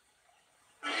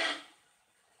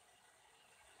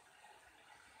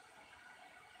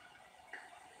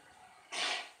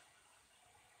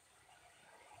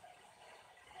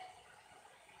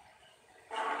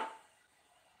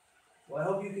 Well, I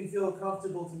hope you can feel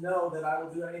comfortable to know that I will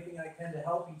do anything I can to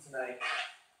help you tonight.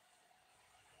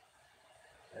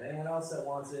 And anyone else that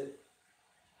wants it.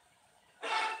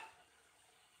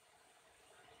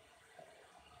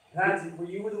 Pat, were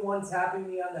you the one tapping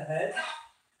me on the head?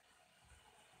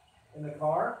 In the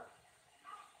car?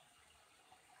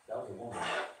 That was a woman.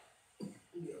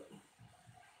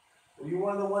 Were you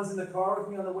one of the ones in the car with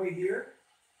me on the way here?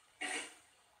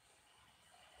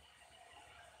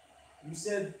 You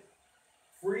said,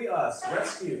 free us,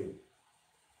 rescue.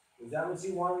 Is that what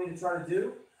you wanted me to try to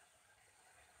do?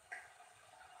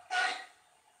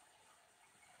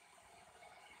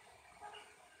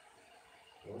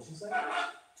 What was she saying? I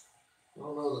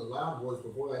don't know, the loud voice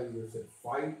before that either said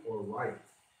fight or right.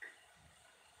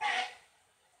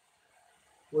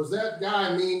 Was that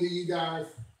guy mean to you guys?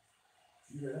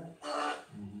 Did you hear that?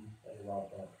 Mm-hmm. That's a lot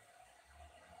of fun.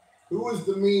 Who was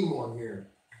the mean one here?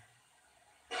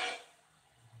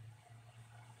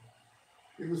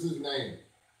 What was his name?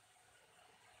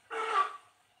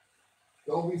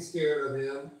 Don't be scared of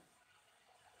him.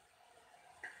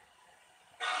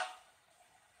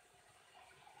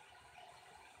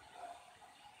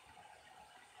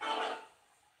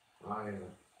 I am.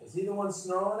 Is he the one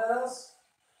snarling at us?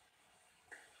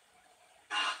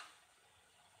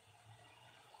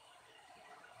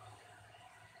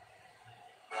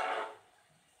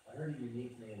 I heard a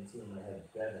unique name too in my head,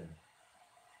 Bevan.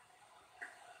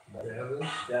 Bevan?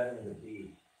 Bevan with a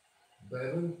B.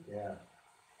 Bevan? Yeah.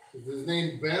 Is his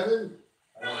name Bevan?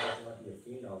 I don't know if it might be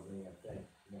a female's name, I think.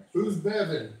 Who's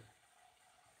Bevan?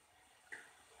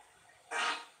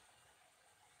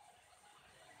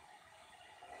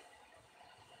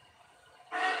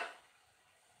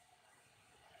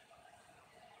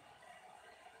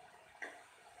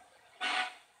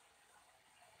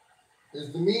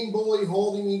 Is the mean bully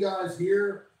holding you guys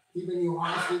here, keeping you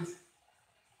hostage?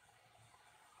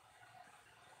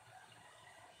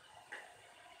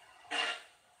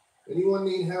 Anyone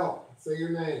need help? Say your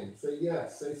name. Say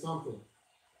yes. Say something.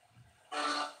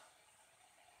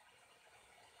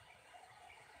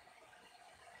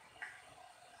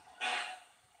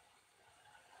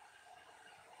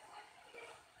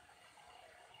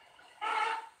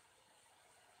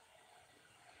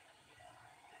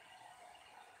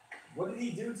 What did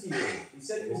he do to you? You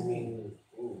said he was mean.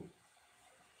 Ooh.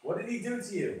 What did he do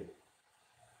to you?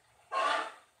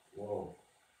 Whoa.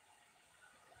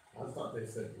 I thought they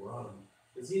said run.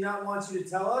 Does he not want you to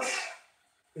tell us?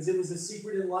 Because it was a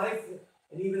secret in life,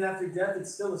 and even after death,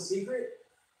 it's still a secret?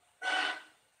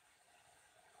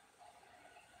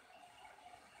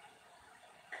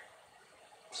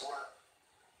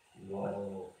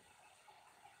 Whoa.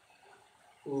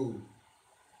 Ooh.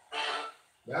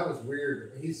 That was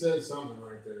weird. He said something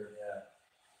right there.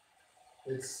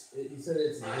 Yeah. He said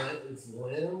it's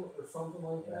limb or something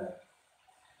like that.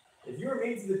 If you were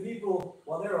mean to the people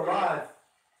while they're alive,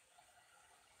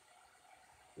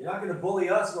 you're not going to bully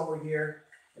us while we're here.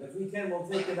 And if we can, we'll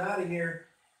take them out of here.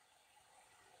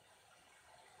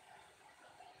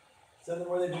 Send them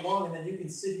where they belong, and then you can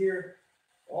sit here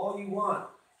all you want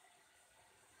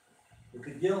with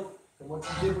the guilt from what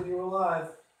you did when you were alive.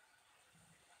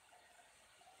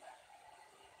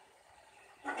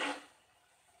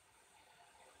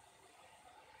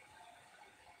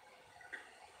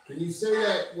 Can you say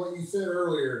that, what you said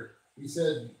earlier? You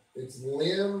said it's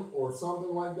Lim or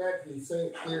something like that. Can you say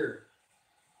it clear?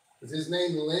 Is his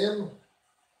name Lim?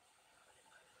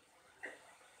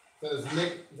 Is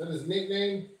that his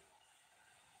nickname?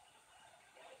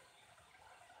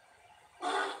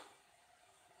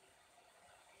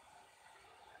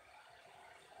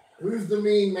 Who's the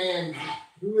mean man?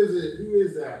 Who is it? Who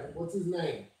is that? What's his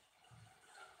name?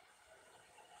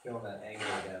 Feeling that anger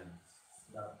again.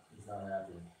 No, he's not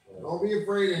happy. Don't be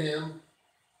afraid of him.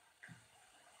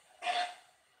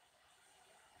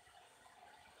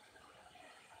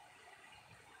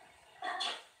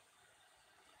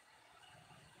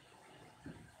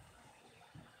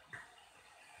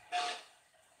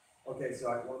 Okay,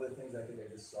 so one of the things I think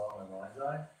I just saw in my mind's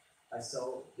eye, I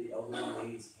saw the elderly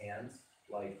lady's hand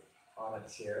like on a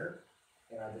chair,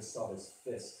 and I just saw this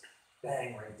fist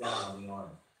bang right down on the arm.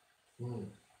 Hmm.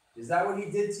 Is that what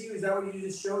he did to you? Is that what you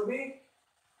just showed me?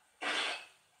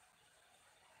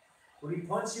 Would he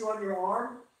punch you on your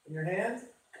arm, in your hand?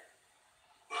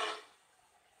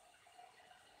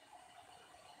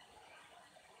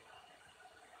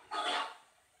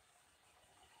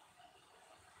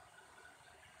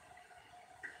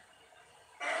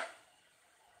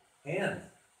 Hand.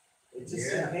 It just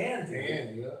said hand, dude.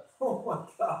 Hand, yeah. Oh my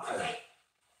God.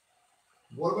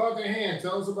 What about the hand?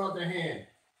 Tell us about the hand.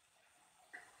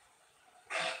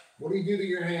 What do you do to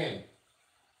your hand?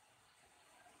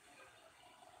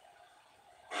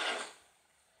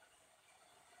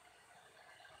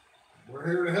 We're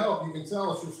here to help. You can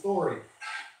tell us your story.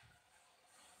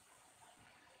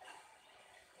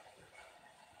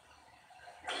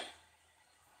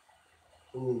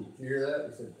 Ooh, did you hear that?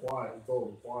 He said quiet. He told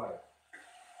him quiet.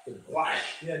 He said quiet.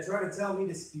 Yeah, try to tell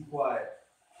me to be quiet.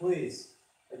 Please.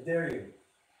 I dare you.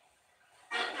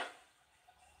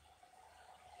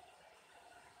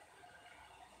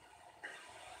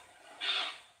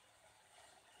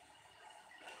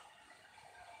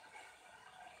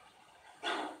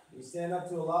 You stand up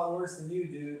to a lot worse than you,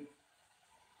 dude.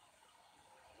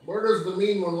 Where does the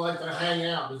mean one like to hang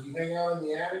out? Does he hang out in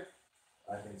the attic?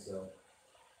 I think so.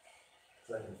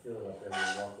 So I can feel it up there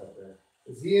when you walk up there.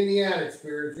 Is he in the attic,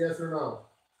 Spirits? Yes or no?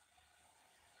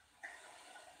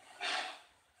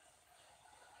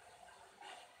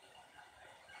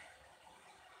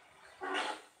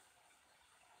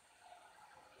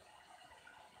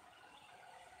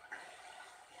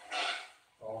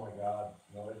 Oh my God.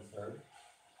 No, I just heard.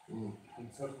 He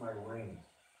took my ring.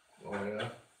 Oh, yeah?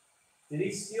 Did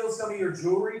he steal some of your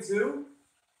jewelry too?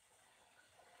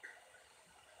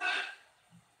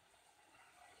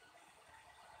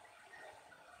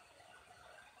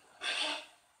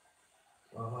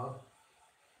 Uh-huh.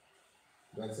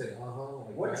 Did I say uh-huh?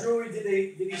 Like What that? jewelry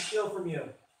did he steal from you?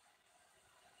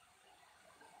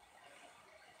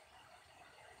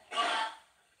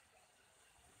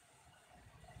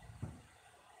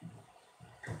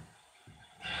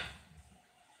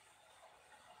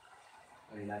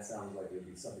 I mean, that sounds like it would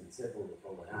be something typical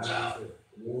from what happened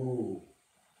too. Ooh.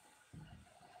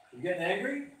 You getting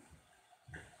angry?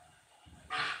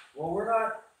 Well, we're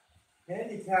not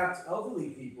handicapped elderly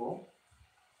people.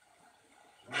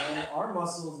 And our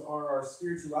muscles are our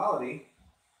spirituality.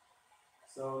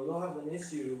 So you'll have an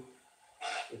issue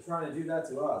with trying to do that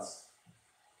to us.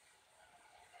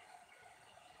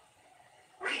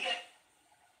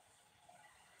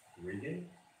 Regan?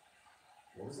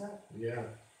 What was that? Yeah.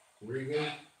 Regan?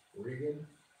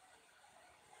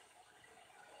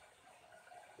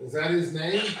 Is that his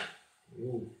name?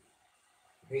 Ooh.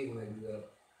 I hate when I do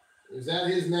that. Is that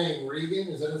his name, Regan?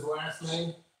 Is that his last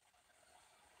name?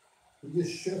 He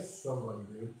just shushed somebody,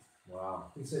 dude.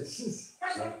 Wow. He said, shush.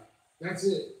 So, That's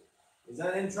it. is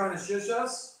that him trying to shush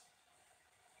us?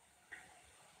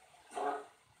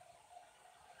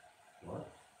 What?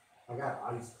 I got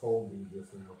ice cold dude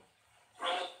just now.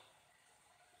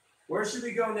 Where should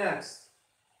we go next?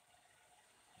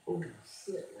 Oh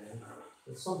shit, man.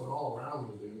 There's something all around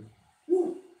me, dude.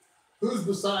 Woo. Who's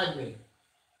beside me?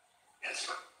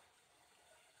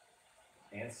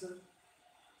 Answer?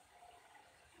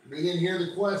 We didn't hear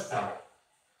the question.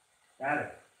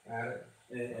 Attic. Attic.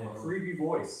 And a creepy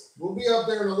voice. We'll be up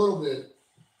there in a little bit.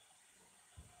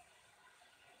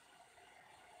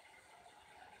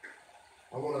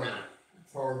 I want to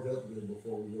charge up good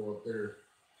before we go up there.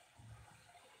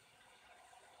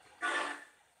 I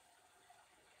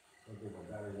think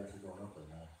my battery's actually going up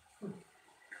right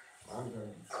now. I'm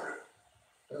going.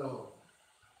 Oh.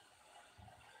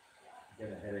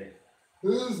 Getting a headache.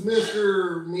 Who's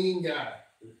Mr. Mean Guy?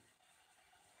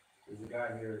 There's a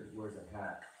guy here who wears a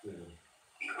hat too.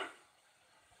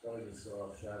 Probably just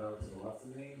saw a shadow to the left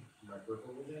of me, my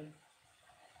purple vision.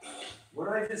 What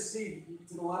did I just see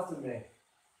to the left of me?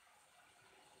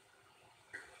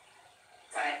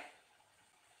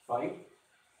 Fight?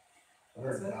 I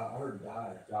heard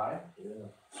die. Die? Yeah.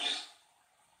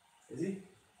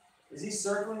 Is he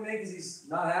circling me because he's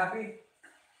not happy?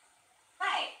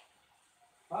 Hi.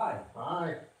 Hi.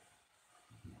 Hi.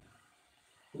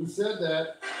 Who said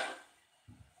that?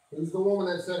 Who's the woman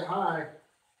that said hi?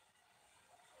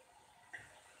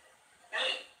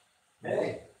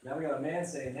 Hey. Now we got a man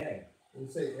saying hey. Did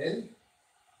you say Eddie?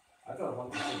 I thought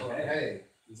one said Or hey. hey.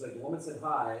 He's like, the woman said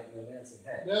hi, and the man said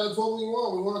hey. Yeah, that's what we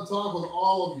want. We want to talk with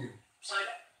all of you.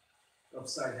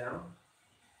 Upside down?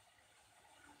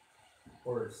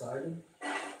 Or excited.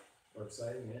 Or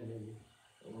excited, man, maybe.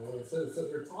 Well, it says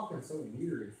they're talking so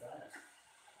weird and fast.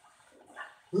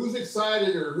 Who's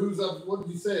excited or who's up? What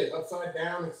did you say? Upside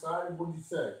down, excited? What did you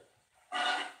say?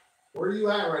 Where are you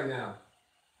at right now?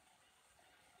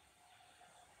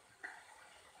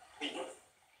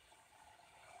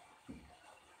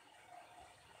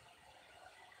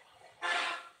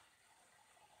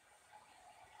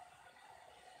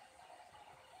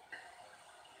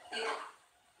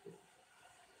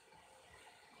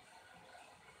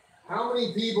 How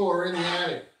many people are in the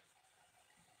attic?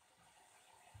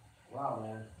 Wow,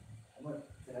 man. I'm gonna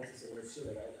connect this over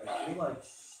shit. I feel like,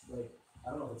 I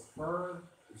don't know if it's her,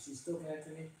 if she's still connected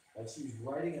to me. Like she was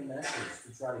writing a message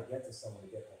to try to get to someone to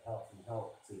get the help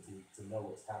to know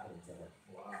what's happening to her.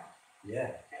 Wow.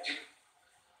 Yeah.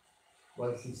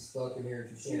 Like she's stuck in here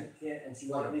and she can't. And she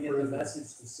wanted to get the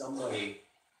message to somebody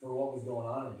for what was going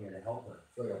on in here to help her.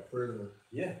 It's like a prisoner.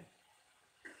 Yeah.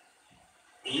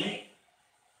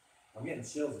 I'm getting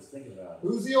chills just thinking about it.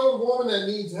 Who's the old woman that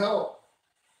needs help?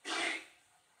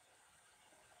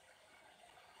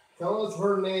 Tell us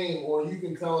her name, or you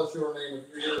can tell us your name if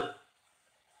you're here.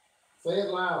 Say it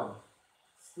loud.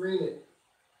 Scream it.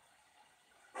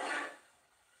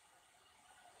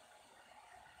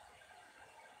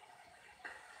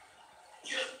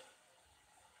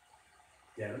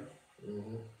 Devin?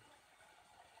 Mm-hmm.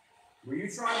 Were you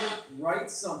trying to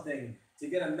write something to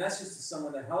get a message to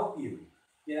someone to help you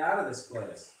get out of this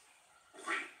place?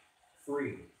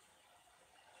 Free.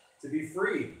 To be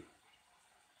free.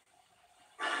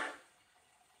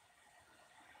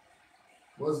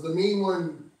 Was the mean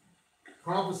one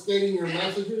confiscating your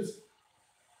messages?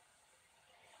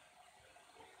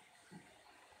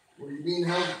 Were you being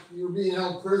held? You were being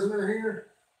held prisoner here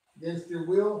against your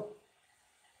will.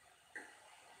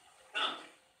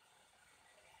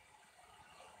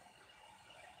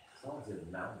 Someone's in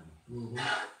the mountain. Mm-hmm.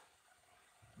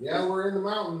 Yeah, we're in the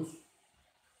mountains.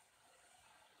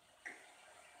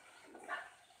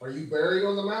 Are you buried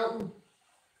on the mountain?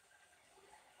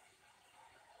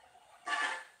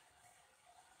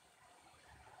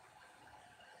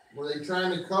 Were they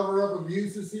trying to cover up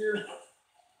abuses here?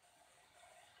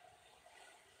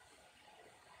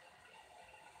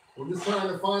 We're just trying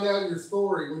to find out your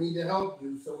story. We need to help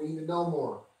you, so we need to know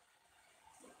more.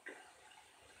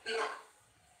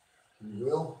 You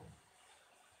will?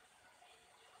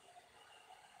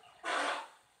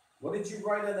 What did you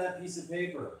write on that piece of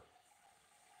paper?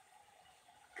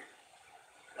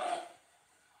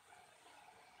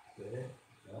 Bed.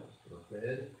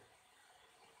 Bed.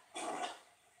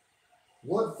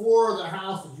 What floor of the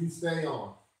house did you stay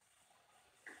on?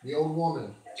 The old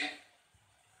woman.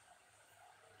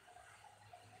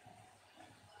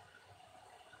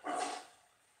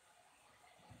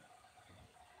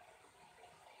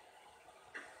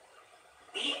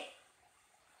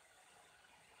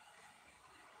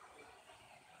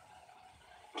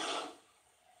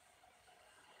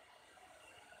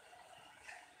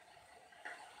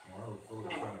 I look forward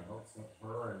to trying to help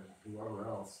her and whoever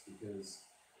else because,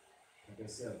 like I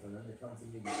said, for them to come to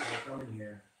me before coming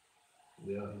here,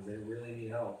 Yeah. they really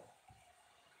need help.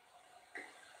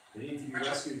 They need to be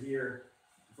rescued here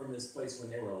from this place when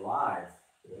they were alive.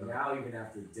 Yeah. Now, even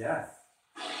after death.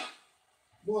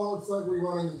 Well, it's like we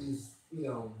run into these,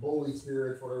 bully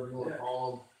spirits, whatever you want to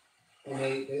call them. And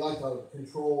they like to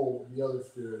control the other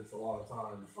spirits a lot of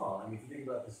times. Oh, I mean, if you think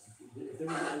about this,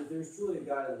 if there's truly a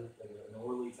guy, like an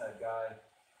orderly type guy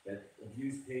that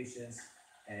abused patients,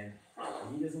 and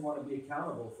he doesn't want to be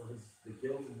accountable for the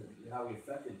guilt and how he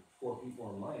affected poor people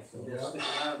in life. So they'll stick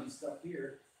around and be stuck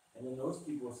here, and then those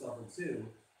people will suffer too,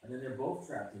 and then they're both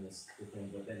trapped in this thing,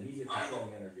 but then he's a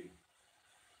controlling energy.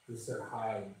 Just said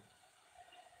hide.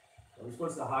 Are we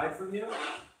supposed to hide from you?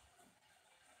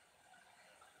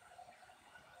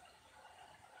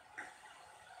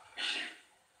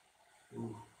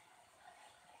 Ooh.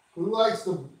 Who's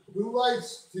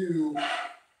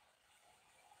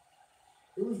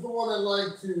the one that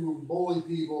likes to bully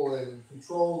people and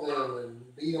control them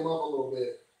and beat them up a little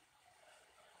bit?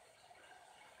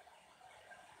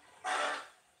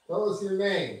 Tell us your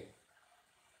name.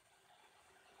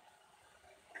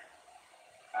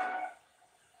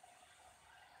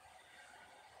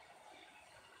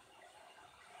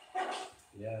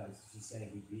 Yeah, she's saying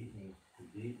he beat me. He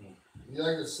beat me. You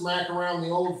like to smack around the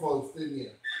old folks, didn't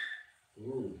you?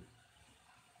 Ooh.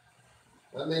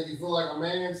 That make you feel like a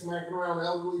man smacking around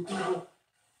elderly people?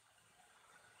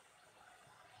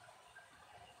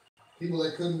 People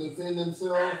that couldn't defend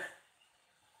themselves?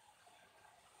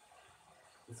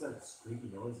 What's that squeaky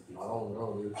noise? I don't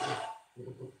know, dude.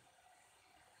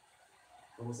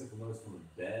 Almost like the noise from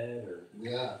a bed or...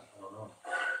 Yeah. I don't know.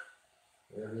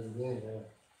 There it is again. Yeah.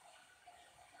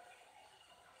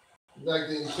 You like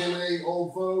to intimidate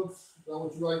old folks? Is that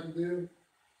what you like to do?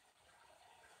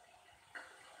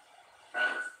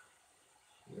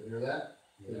 You hear that?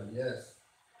 Yeah. Yes.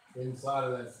 Inside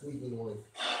of that squeaky noise.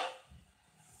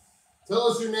 Tell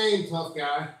us your name, tough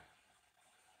guy.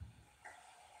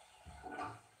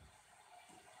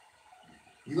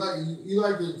 You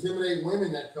like to intimidate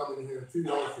women that come in here too,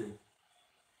 don't you?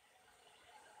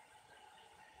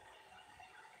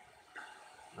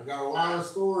 I got a lot of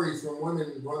stories from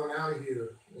women running out of here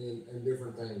and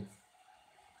different things.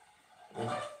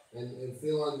 And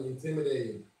feeling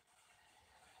intimidated.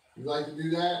 You like to do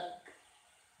that?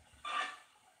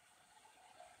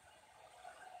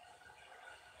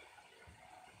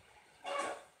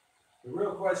 The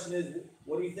real question is,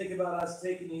 what do you think about us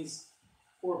taking these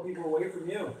poor people away from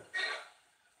you?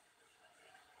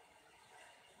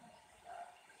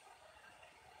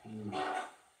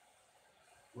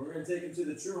 We're going to take them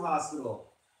to the true hospital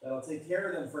that'll take care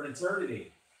of them for an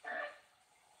eternity.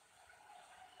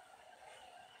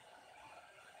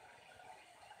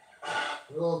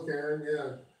 Hello, Karen.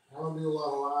 Yeah, I don't do a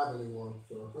lot of live anymore,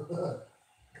 so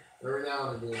every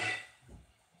now and again.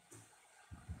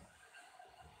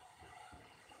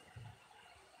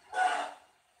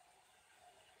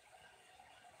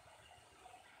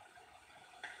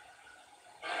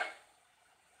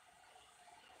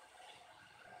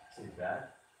 See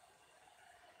that?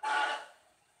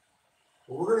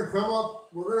 Well, we're gonna come up.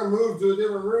 We're gonna move to a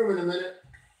different room in a minute.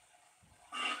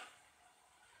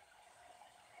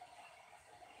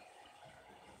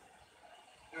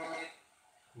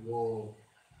 Whoa.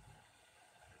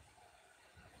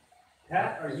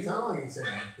 Pat, are It you? sounded like he said,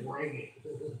 "Bring it."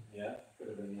 Yeah, could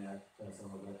have been. Yeah,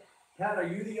 something like that. Pat, are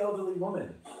you the elderly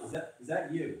woman? Is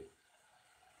that you?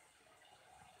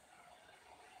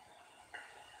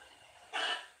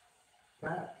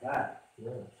 Pat. Pat.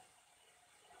 Yeah.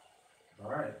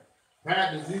 All right.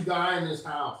 Pat, did you die in this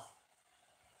house?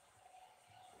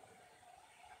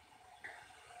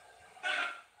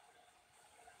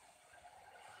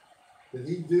 Did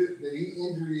he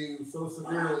injure you so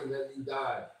severely that you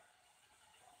died?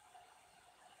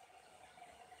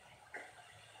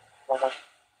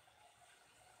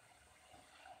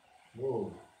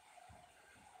 Whoa.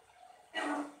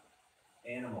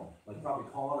 Animal. Like probably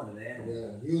calling him an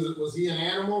animal. Yeah. Was he an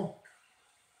animal?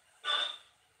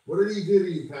 What did he do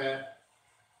to you, Pat?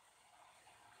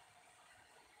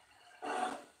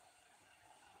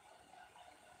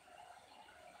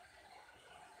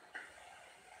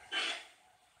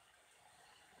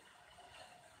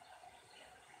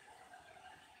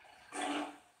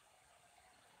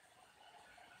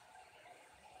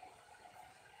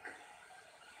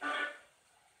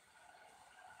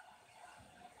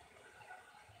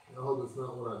 I hope it's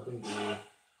not what I think it is.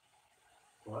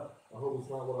 What? I hope it's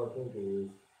not what I think it is.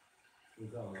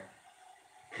 Who's that?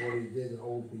 What he did to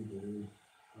old people, dude.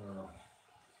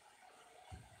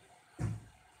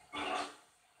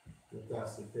 If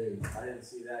that's the case. I didn't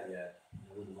see that yet.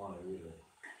 I wouldn't want to either.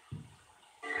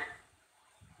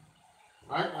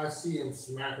 I see him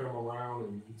smacking them around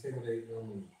and intimidating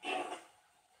them and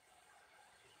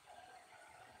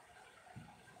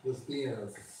just being a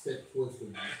sick,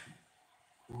 twisted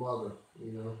mother,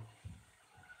 you know.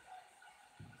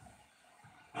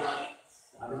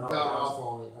 I don't know. Got off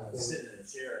on it. I was sitting in a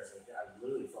chair. It's like I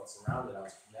literally felt surrounded. I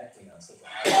was connecting on such a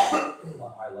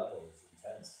high level. It was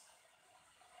intense.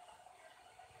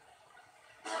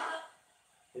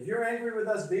 If you're angry with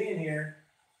us being here,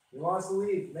 you want us to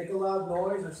leave, make a loud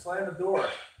noise or slam the door.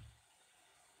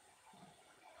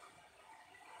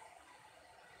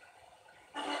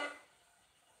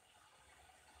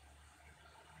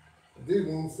 Dude,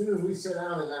 as soon as we sat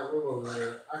down in that room over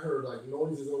there, I heard like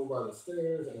noises over by the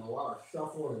stairs and a lot of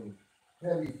shuffling and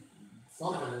heavy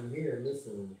something in here in this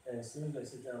room. And as soon as I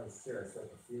sit down in this chair, I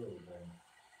start to feel everything.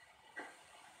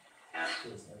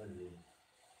 This energy.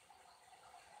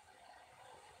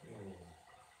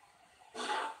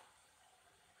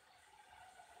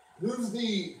 Who's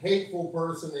the hateful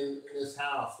person in this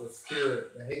house? The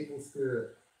spirit, the hateful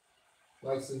spirit,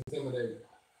 likes to intimidate.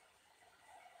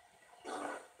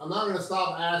 I'm not going to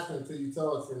stop asking until you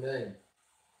tell us your name.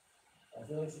 I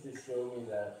feel like she just showed me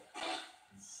that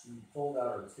she pulled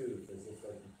out her tooth as if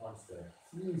like you punched her.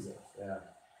 Jesus. Yeah.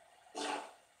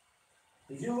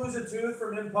 Did you lose a tooth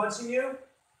from him punching you?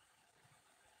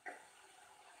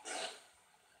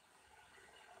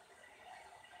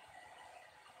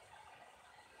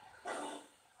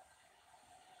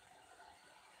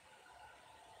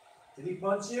 Did he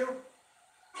punch you?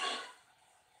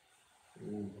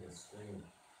 Ooh, what a scream.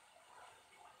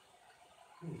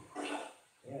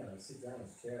 Yeah, I sit down in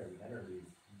his chair, the energy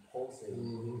is pulsating.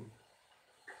 Mm-hmm.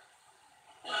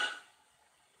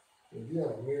 You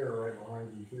have a mirror right behind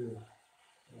you too.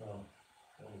 Oh,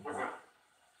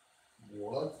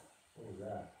 What? what was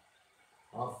that?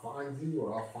 I'll find you,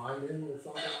 or I'll find him, or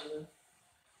something like that.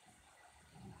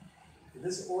 Did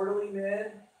this orderly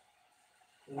man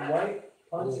in white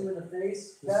punch you in the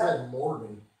face? He said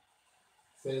Morgan.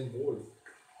 Same voice.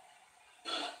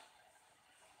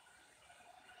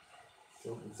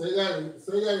 Say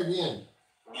that again.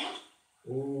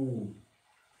 Ooh.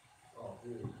 Oh,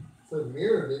 dude. It said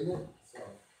mirror, didn't it? So,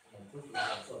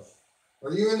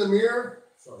 Are you in the mirror?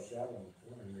 saw a shadow in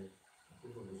the corner here. I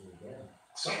think it was again.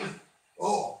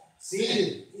 Oh, Seen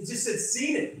it. It just said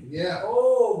seen it. yeah.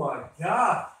 Oh my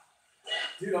God.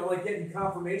 Dude, I'm like getting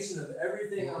confirmation of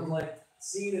everything I'm like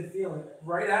seeing and feeling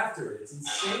right after it. It's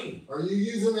insane. Are you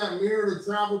using that mirror to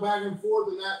travel back and forth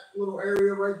in that little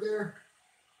area right there?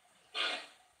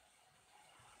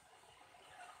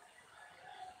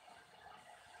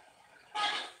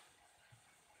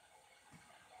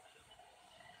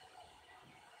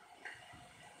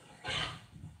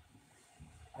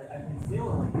 I've been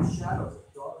feeling like the shadows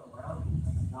are darting around me.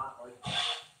 It's not like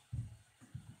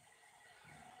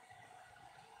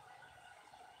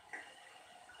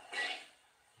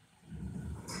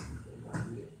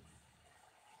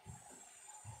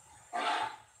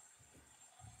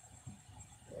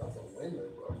That's a window,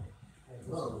 bro.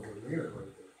 Oh, there's a mirror right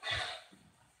there.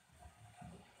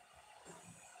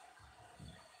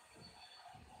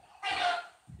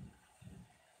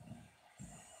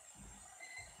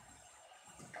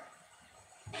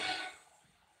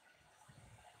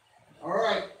 All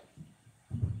right.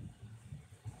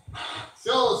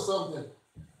 Show us something.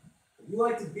 if you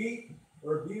like to beat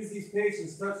or abuse these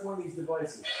patients, touch one of these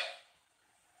devices.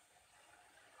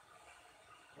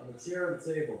 On the chair or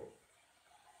the table.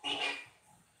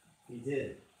 He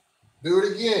did. Do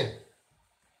it again.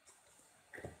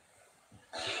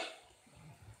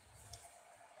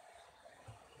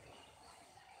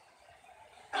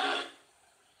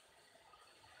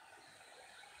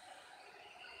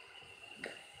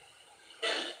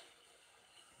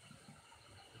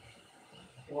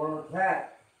 Or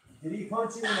Pat, did he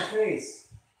punch you in the face?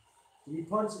 Did he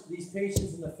punch these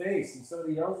patients in the face and some of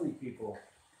the elderly people?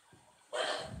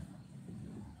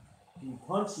 Did he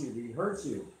punch you? Did he hurt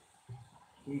you?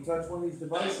 Did he touch one of these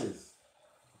devices?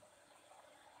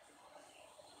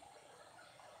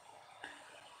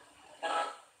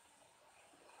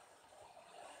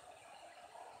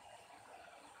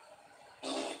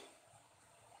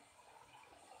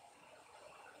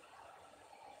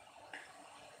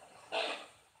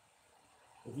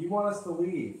 If you want us to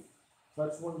leave,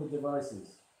 touch one of the devices.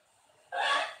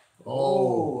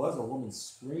 Oh, that's a woman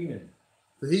screaming.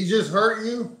 Did he just hurt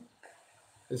you?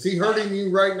 Is he hurting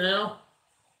you right now?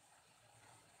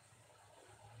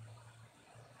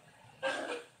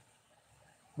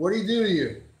 What did he do to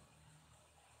you?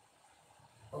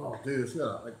 Oh, dude, it's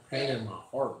got like pain in my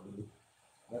heart, dude.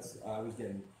 That's I was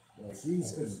getting.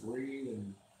 Jesus. I couldn't breathe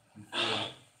and.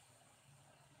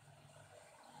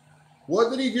 What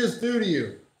did he just do to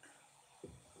you?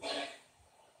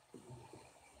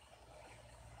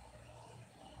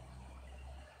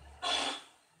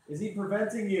 Is he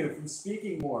preventing you from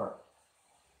speaking more?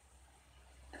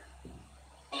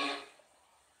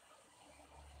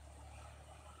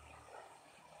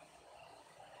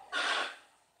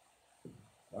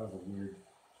 That was a weird.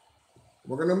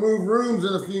 We're going to move rooms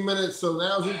in a few minutes, so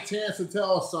now's your chance to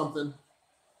tell us something.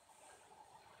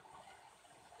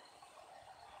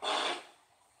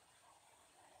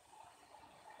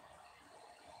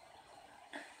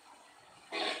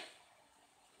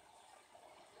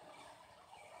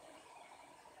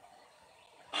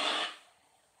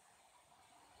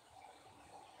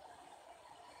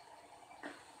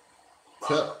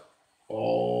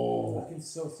 Oh. I can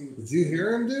still see what Did you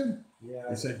hear him, dude? Yeah.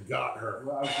 He said got her.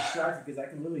 Well, I was distracted because I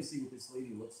can literally see what this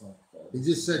lady looks like. He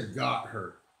just said got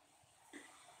her.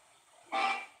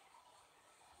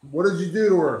 What did you do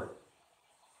to her?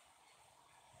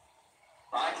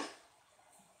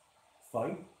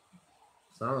 Fight?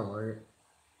 Sounded like it.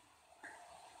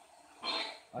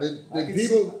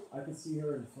 I can see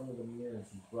her in front of the mirror and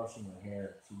she's brushing her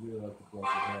hair. She really liked to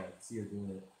brush her hair. I could see her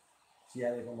doing it. She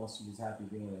had like almost, she was happy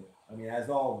doing it. I mean, as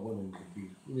all women would be.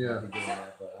 Yeah. Happy doing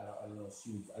that, but I don't know.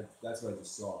 She was, that's what I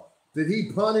just saw. Did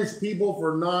he punish people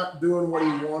for not doing what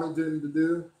he wanted them to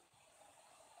do?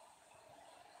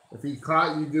 If he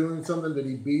caught you doing something, did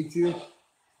he beat you?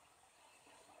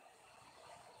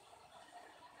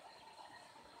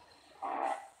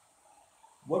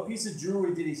 What piece of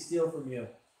jewelry did he steal from you?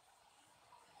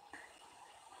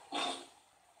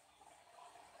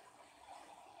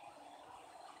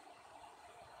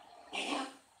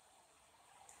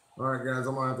 All right, guys,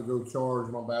 I'm gonna have to go charge.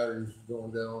 My battery's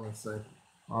going down and say.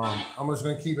 I'm just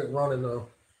gonna keep it running though.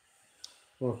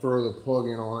 I'm gonna throw the plug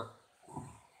in on it.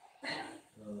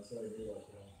 No, that's what I do like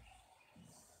that.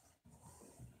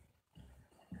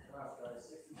 Wow, guys,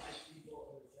 66 people.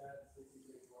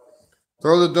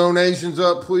 Throw the donations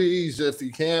up, please, if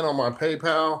you can, on my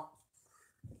PayPal.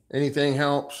 Anything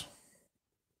helps.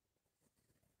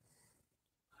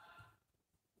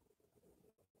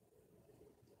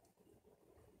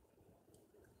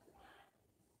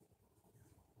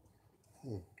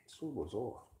 Sword was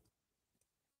off.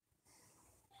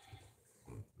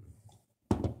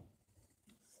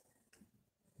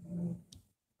 Let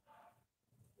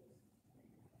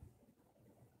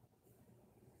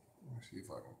me see if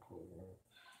I can pull it out.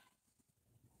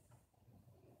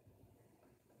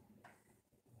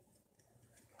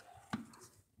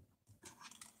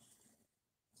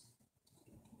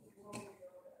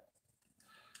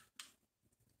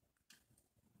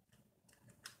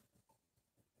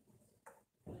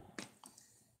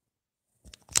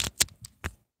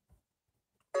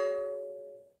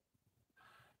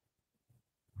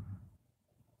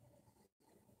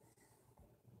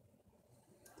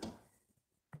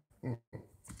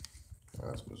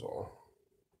 That's bizarre.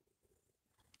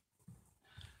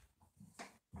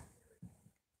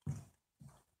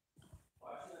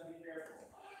 Why should I be careful?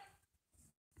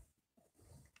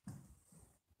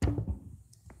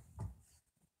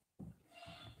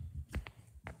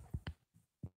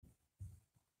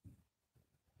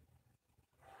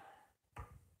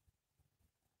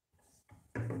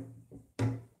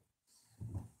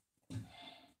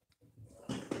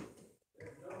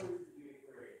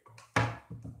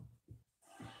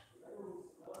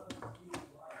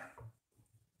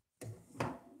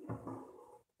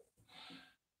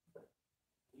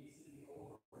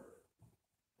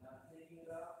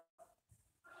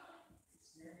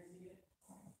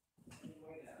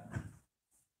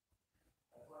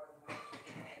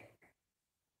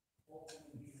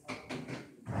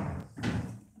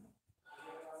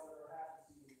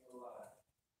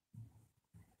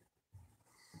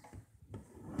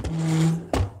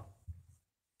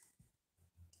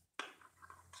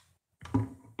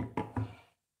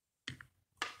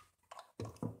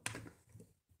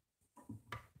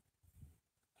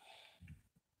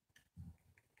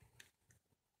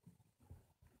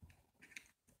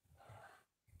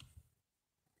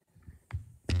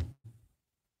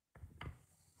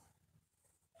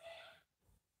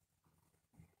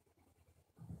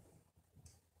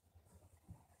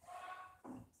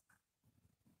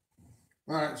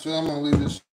 All right, so I'm gonna leave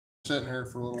this sitting here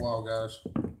for a little while, guys.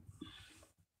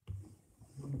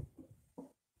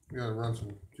 We gotta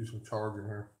do some charging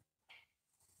here.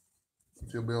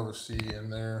 But you'll be able to see in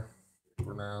there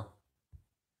for now.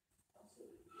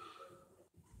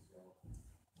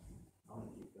 I'm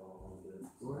gonna keep going a little bit.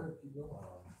 Go ahead, keep going.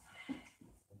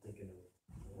 I'm thinking of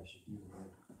what I should do.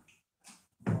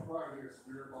 I'll probably get a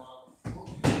spirit box. We'll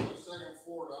be on the second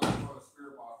floor. I'll run a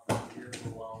spirit box over here for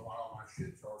a while my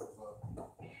shit charges up.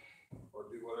 Or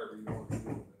do whatever you want to do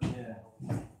with it. Yeah.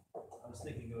 I was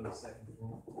thinking go to the second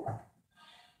floor.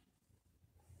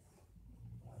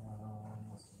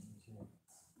 What's the news here?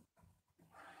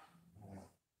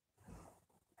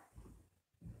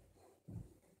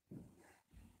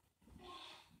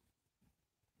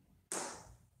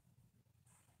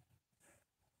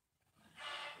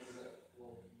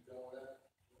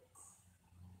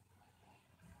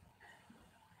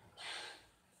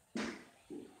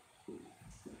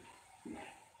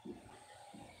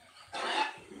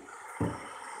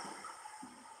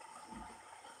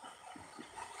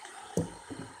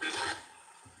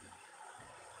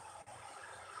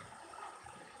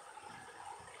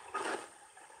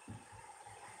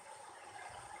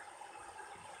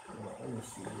 Let me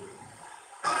see.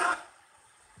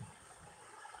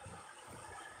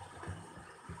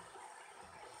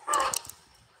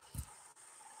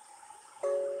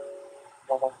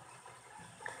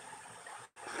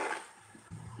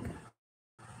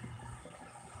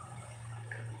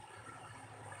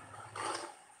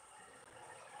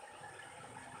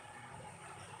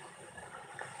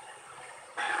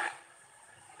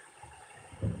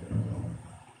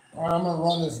 All right, I'm gonna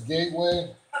run this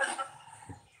gateway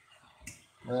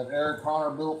that Eric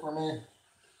Connor built for me.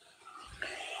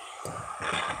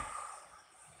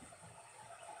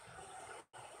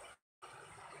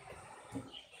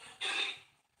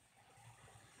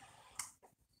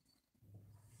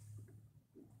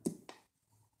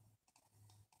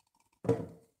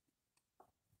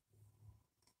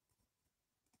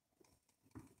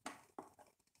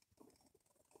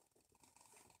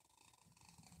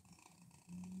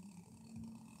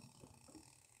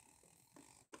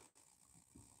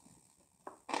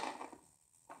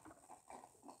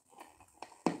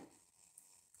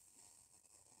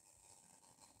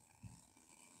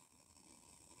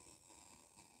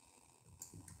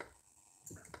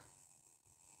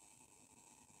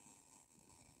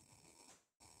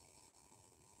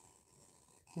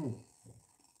 Hmm.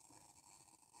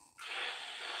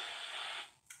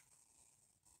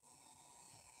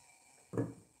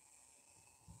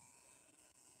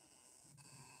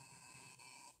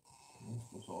 That's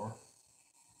bizarre.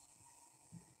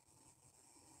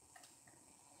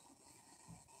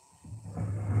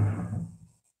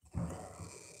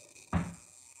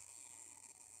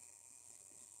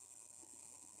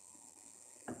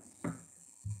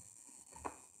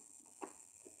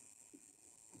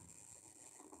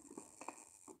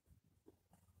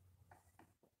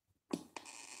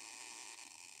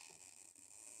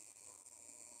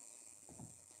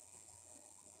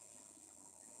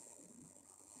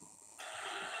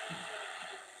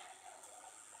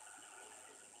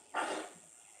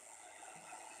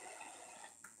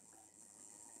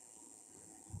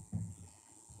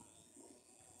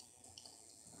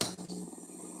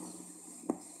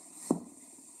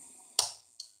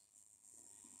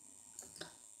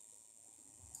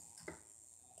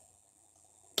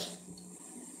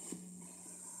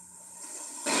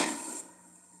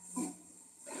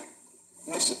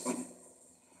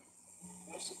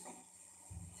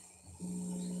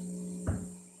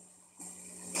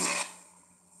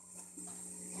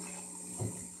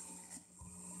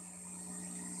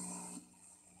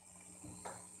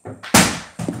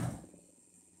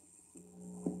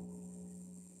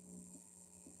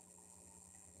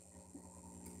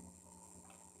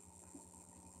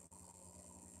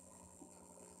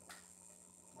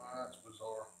 That's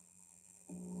bizarre.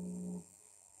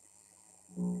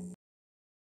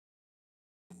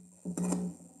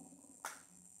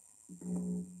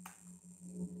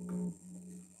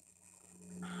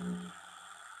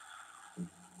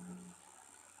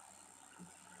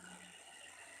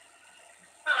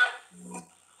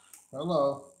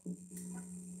 Hello.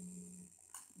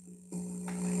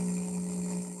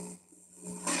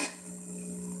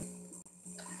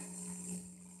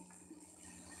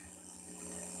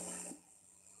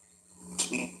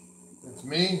 It's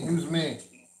me? Who's me?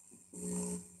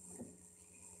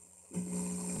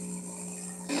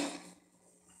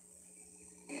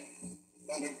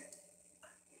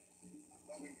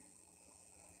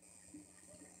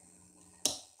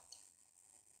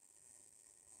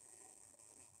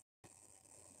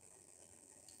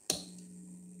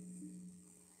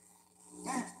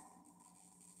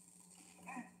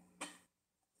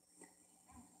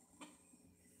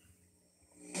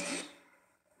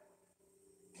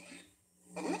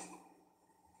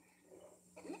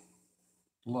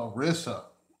 Larissa.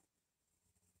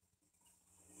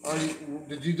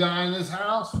 Did you die in this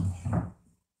house?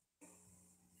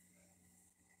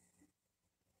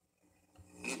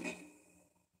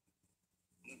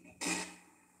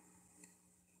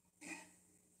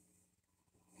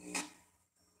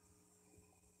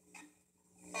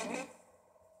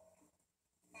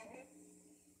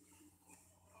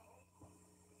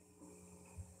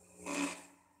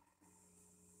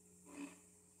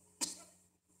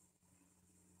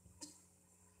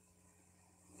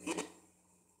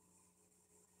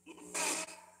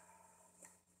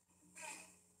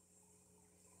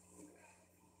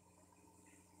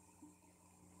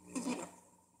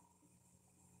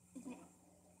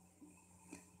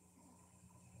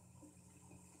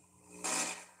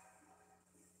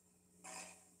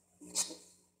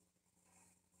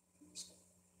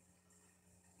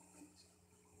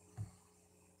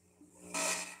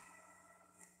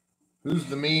 Who's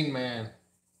the mean man?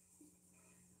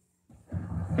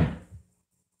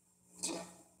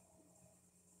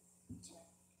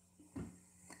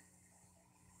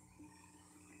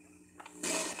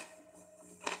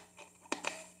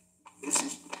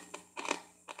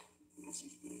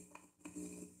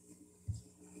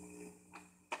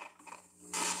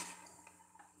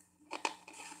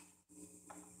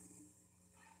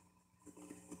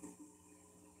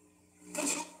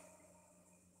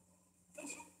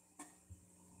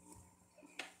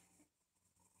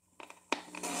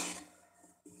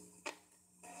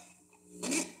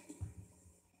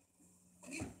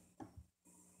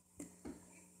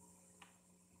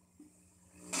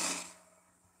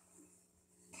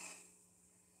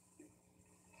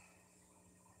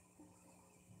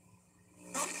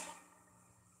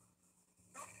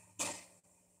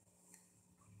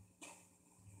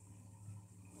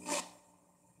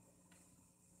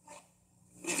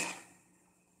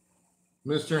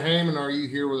 Mr. Haymond, are you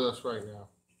here with us right now?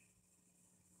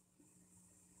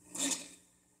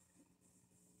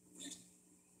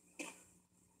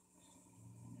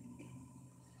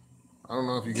 I don't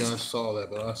know if you guys saw that,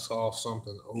 but I saw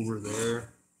something over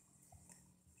there.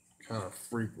 Kind of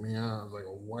freaked me out. It was like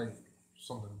a white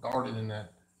something darted in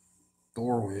that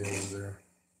doorway over there.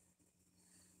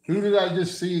 Who did I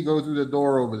just see go through the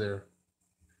door over there?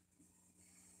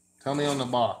 Tell me on the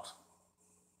box.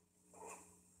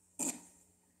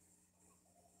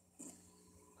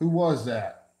 Who was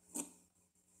that?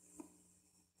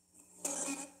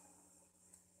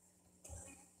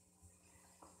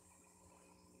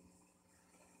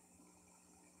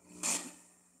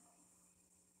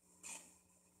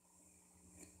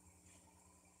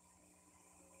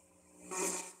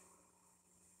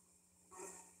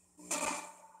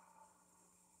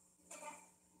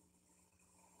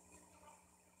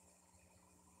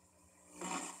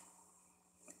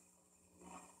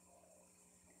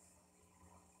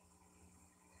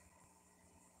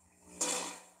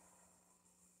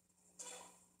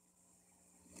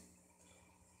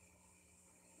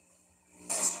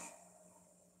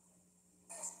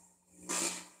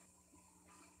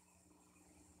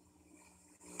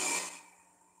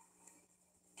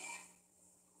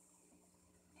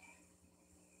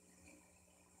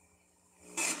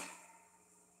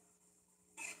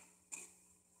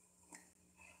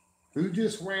 Who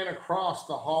just ran across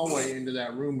the hallway into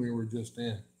that room we were just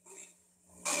in?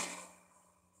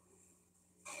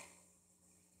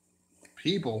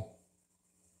 People.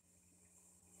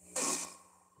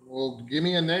 Well, give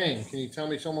me a name. Can you tell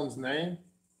me someone's name?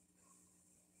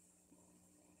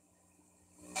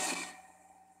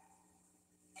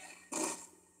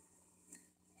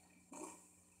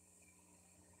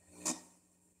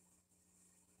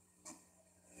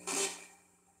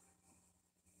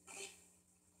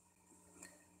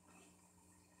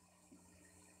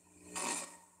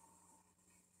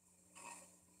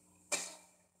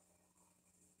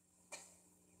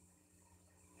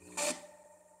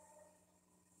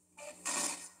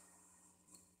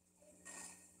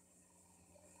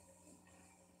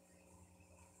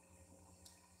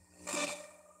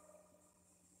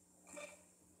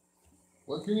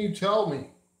 What can you tell me?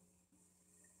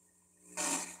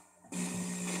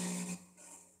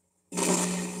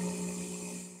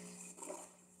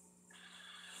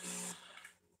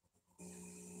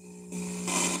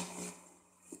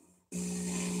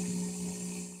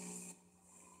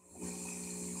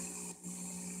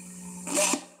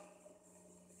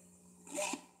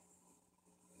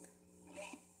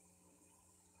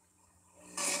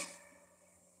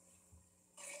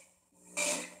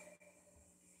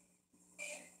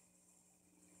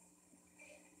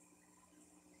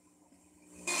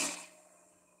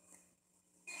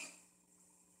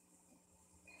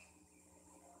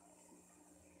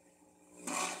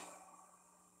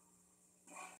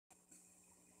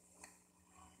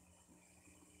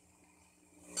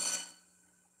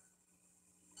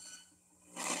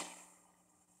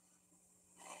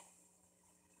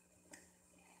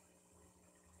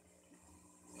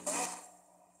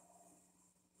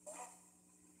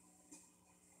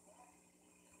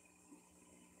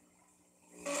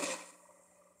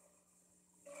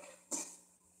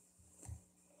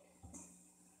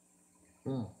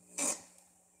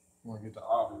 I want to get the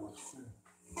obvious too.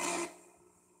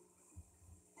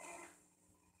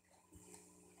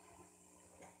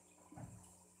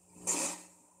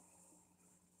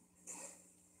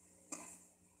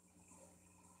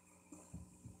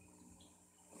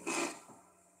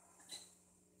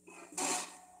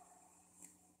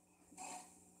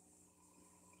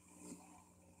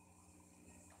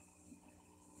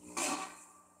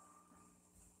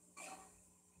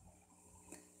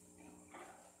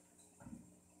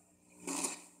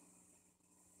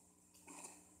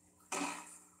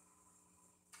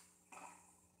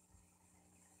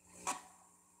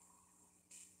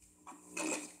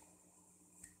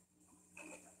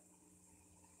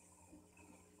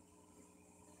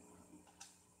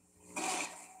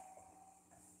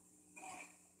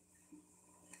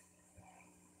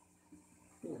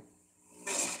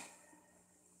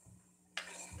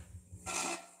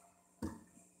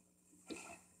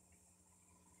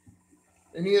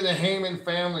 Any of the Haymond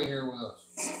family here with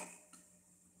us?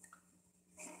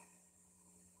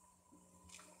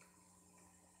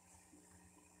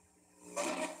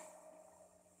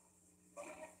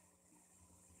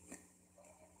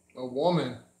 A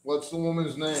woman. What's the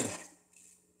woman's name?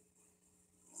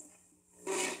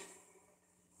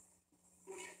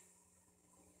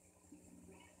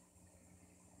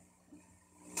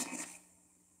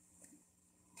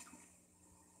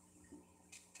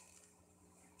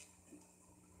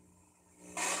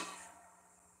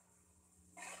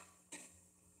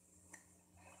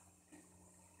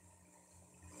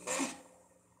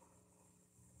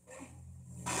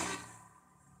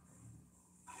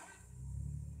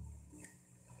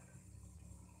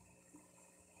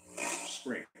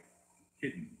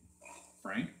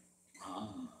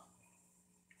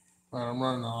 All right, I'm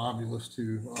running the Ovilus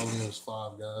too. Ovilus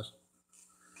 5, guys.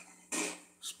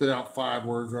 Spit out 5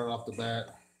 words right off the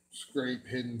bat. Scrape,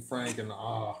 hidden, frank, and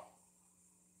ah.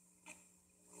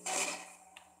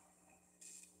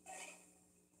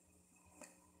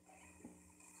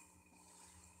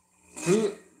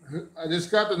 Who? I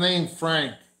just got the name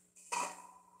Frank.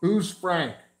 Who's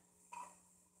Frank?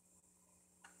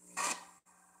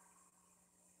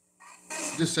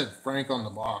 It just said Frank on the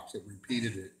box. It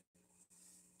repeated it.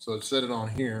 So it said it on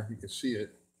here. You can see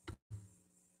it.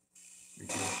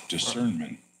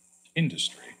 Discernment.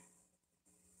 Industry.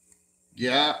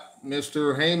 Yeah,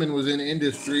 Mr. Haymond was in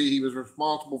industry. He was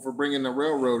responsible for bringing the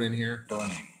railroad in here.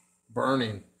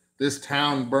 Burning. This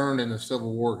town burned in the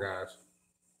Civil War, guys.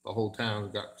 The whole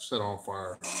town got set on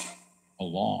fire.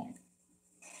 Along.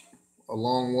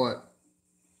 Along what?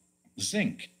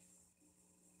 Zinc.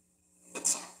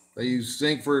 They used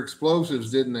zinc for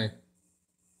explosives, didn't they?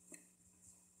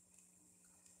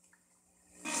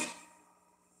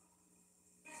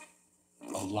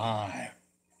 Alive.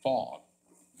 Fog.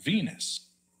 Venus.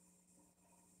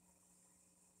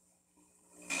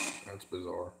 That's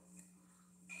bizarre.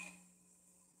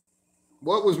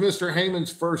 What was Mr.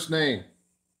 Haymond's first name?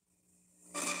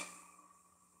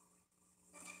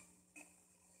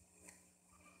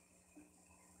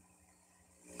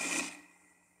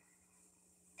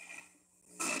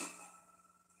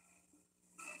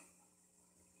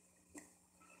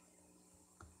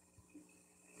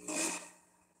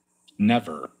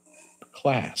 Never.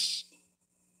 Class.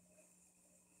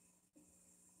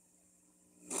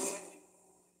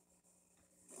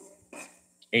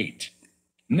 Eight.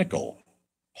 Nickel.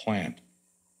 Plant.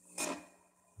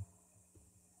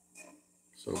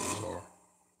 So bizarre.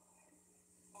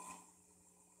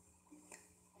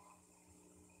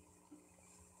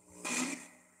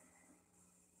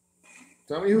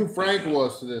 Tell me who Frank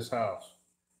was to this house.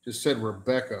 Just said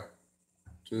Rebecca,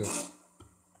 too.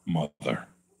 Mother.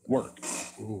 Work.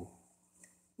 Ooh.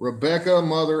 Rebecca,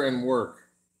 mother, and work.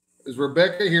 Is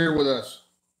Rebecca here with us?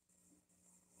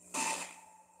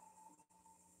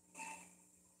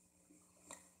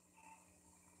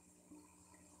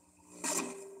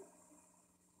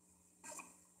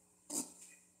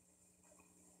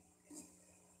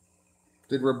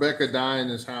 Did Rebecca die in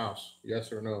this house?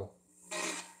 Yes or no?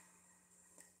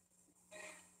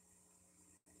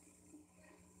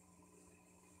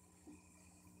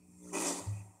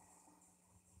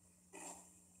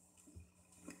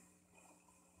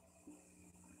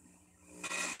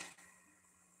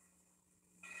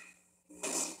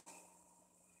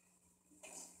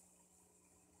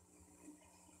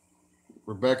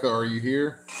 Rebecca, are you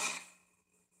here?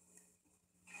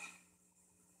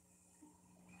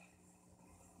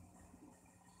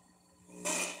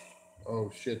 Oh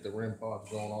shit, the REM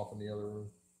pod's going off in the other room.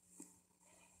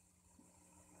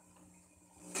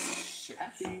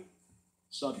 Happy.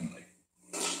 Suddenly.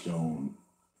 Stone.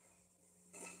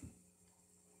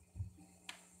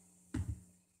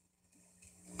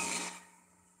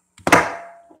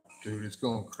 Dude, it's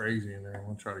going crazy in there. I'm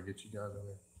gonna try to get you guys in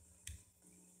there.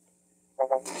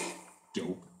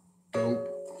 Dope. Dope.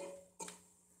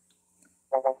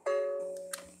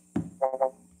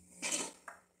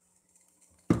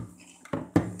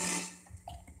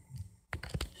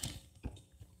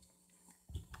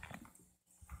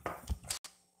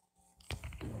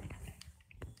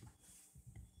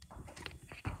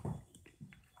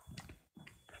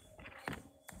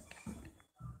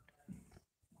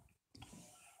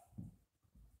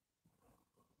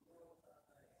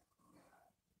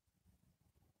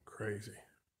 Crazy.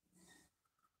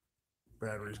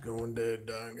 Battery's going dead,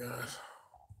 dying, guys.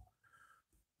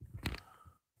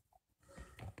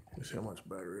 Let's see how much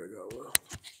battery I got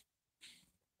left.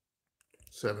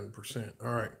 7%.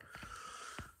 All right.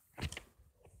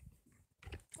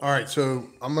 All right. So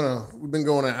we've been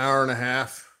going an hour and a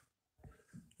half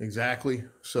exactly.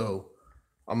 So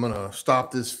I'm going to stop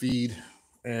this feed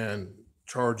and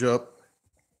charge up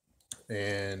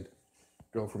and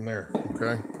go from there.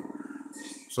 Okay.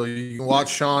 So you can watch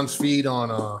Sean's feed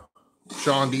on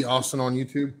Sean D. Austin on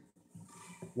YouTube.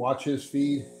 Watch his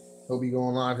feed. He'll be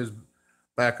going live. His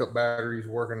backup battery's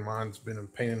working. Mine's been a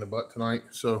pain in the butt tonight.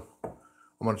 So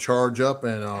I'm going to charge up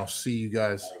and I'll see you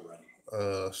guys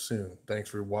soon. Thanks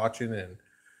for watching. And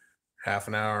half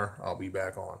an hour, I'll be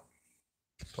back on.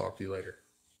 Talk to you later.